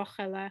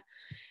Rochela.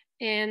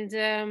 And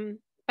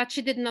but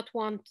she did not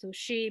want to.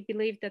 She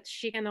believed that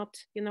she cannot,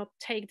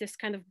 take this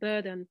kind of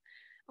burden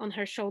on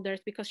her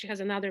shoulders because she has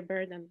another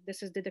burden.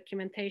 This is the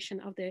documentation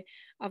of the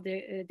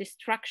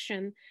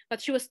destruction, but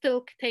she was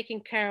still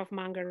taking care of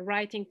Munger,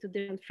 writing to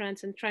different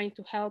friends and trying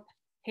to help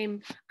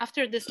him.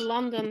 After this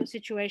London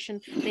situation,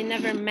 they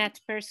never met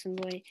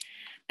personally.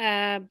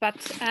 But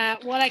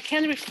what I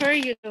can refer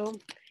you to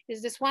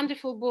is this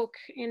wonderful book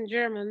in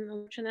German,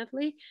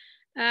 unfortunately,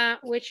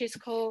 which is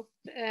called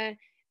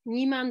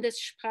Niemandes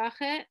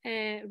Sprache,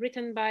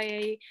 written by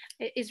a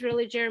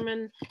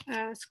Israeli-German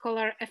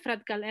scholar,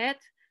 Efrat Galet,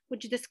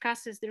 which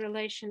discusses the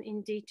relation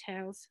in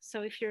details.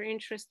 So if you're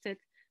interested,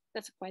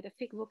 that's quite a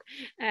thick book.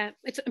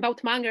 It's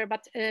about Munger,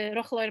 but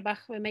Rochel Auerbach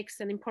makes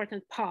an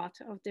important part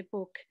of the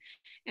book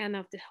and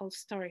of the whole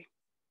story.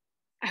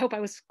 I hope I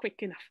was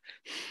quick enough.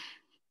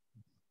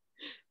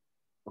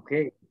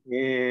 Okay,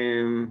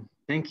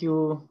 thank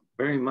you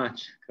very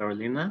much,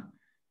 Karolina.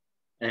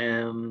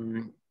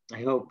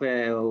 I hope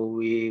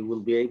we will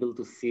be able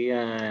to see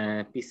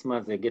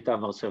Pisma the Geta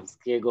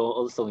Warszawskiego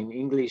also in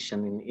English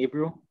and in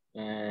Hebrew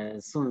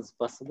as soon as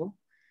possible.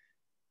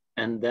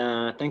 And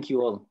thank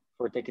you all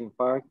for taking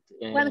part.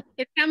 When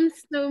it comes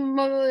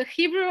to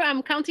Hebrew,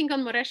 I'm counting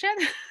on Moreshet.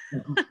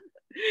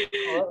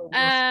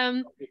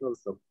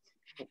 Also.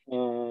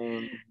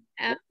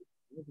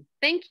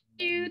 Thank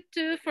you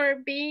too for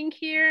being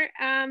here.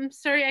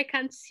 Sorry I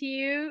can't see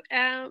you,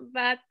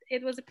 but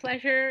it was a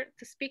pleasure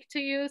to speak to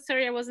you.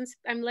 Sorry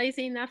I'm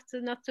lazy enough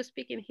to not to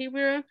speak in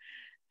Hebrew.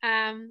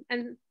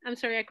 And I'm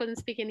sorry I couldn't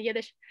speak in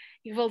Yiddish.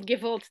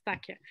 Gewollt,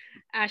 danke.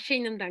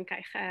 Schönen Dank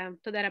euch.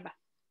 Toda rabba.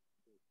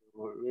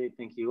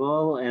 Thank you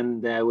all.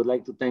 And I would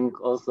like to thank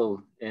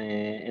also,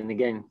 and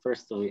again,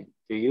 firstly,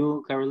 to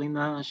you,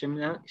 Karolina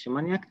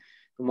Szymaniak,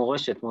 to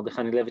Moreshet,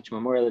 Mordechai Anielewicz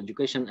Memorial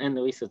Education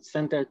and Research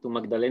Center, to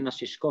Magdalena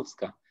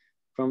Shishkovska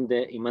from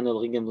the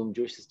Emanuel Ringelblum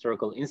Jewish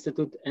Historical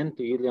Institute, and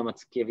to Yulia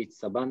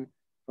Mackiewicz-Saban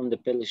from the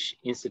Polish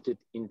Institute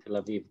in Tel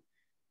Aviv.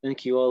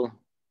 Thank you all.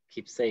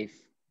 Keep safe.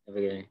 Have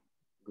a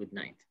good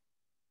night.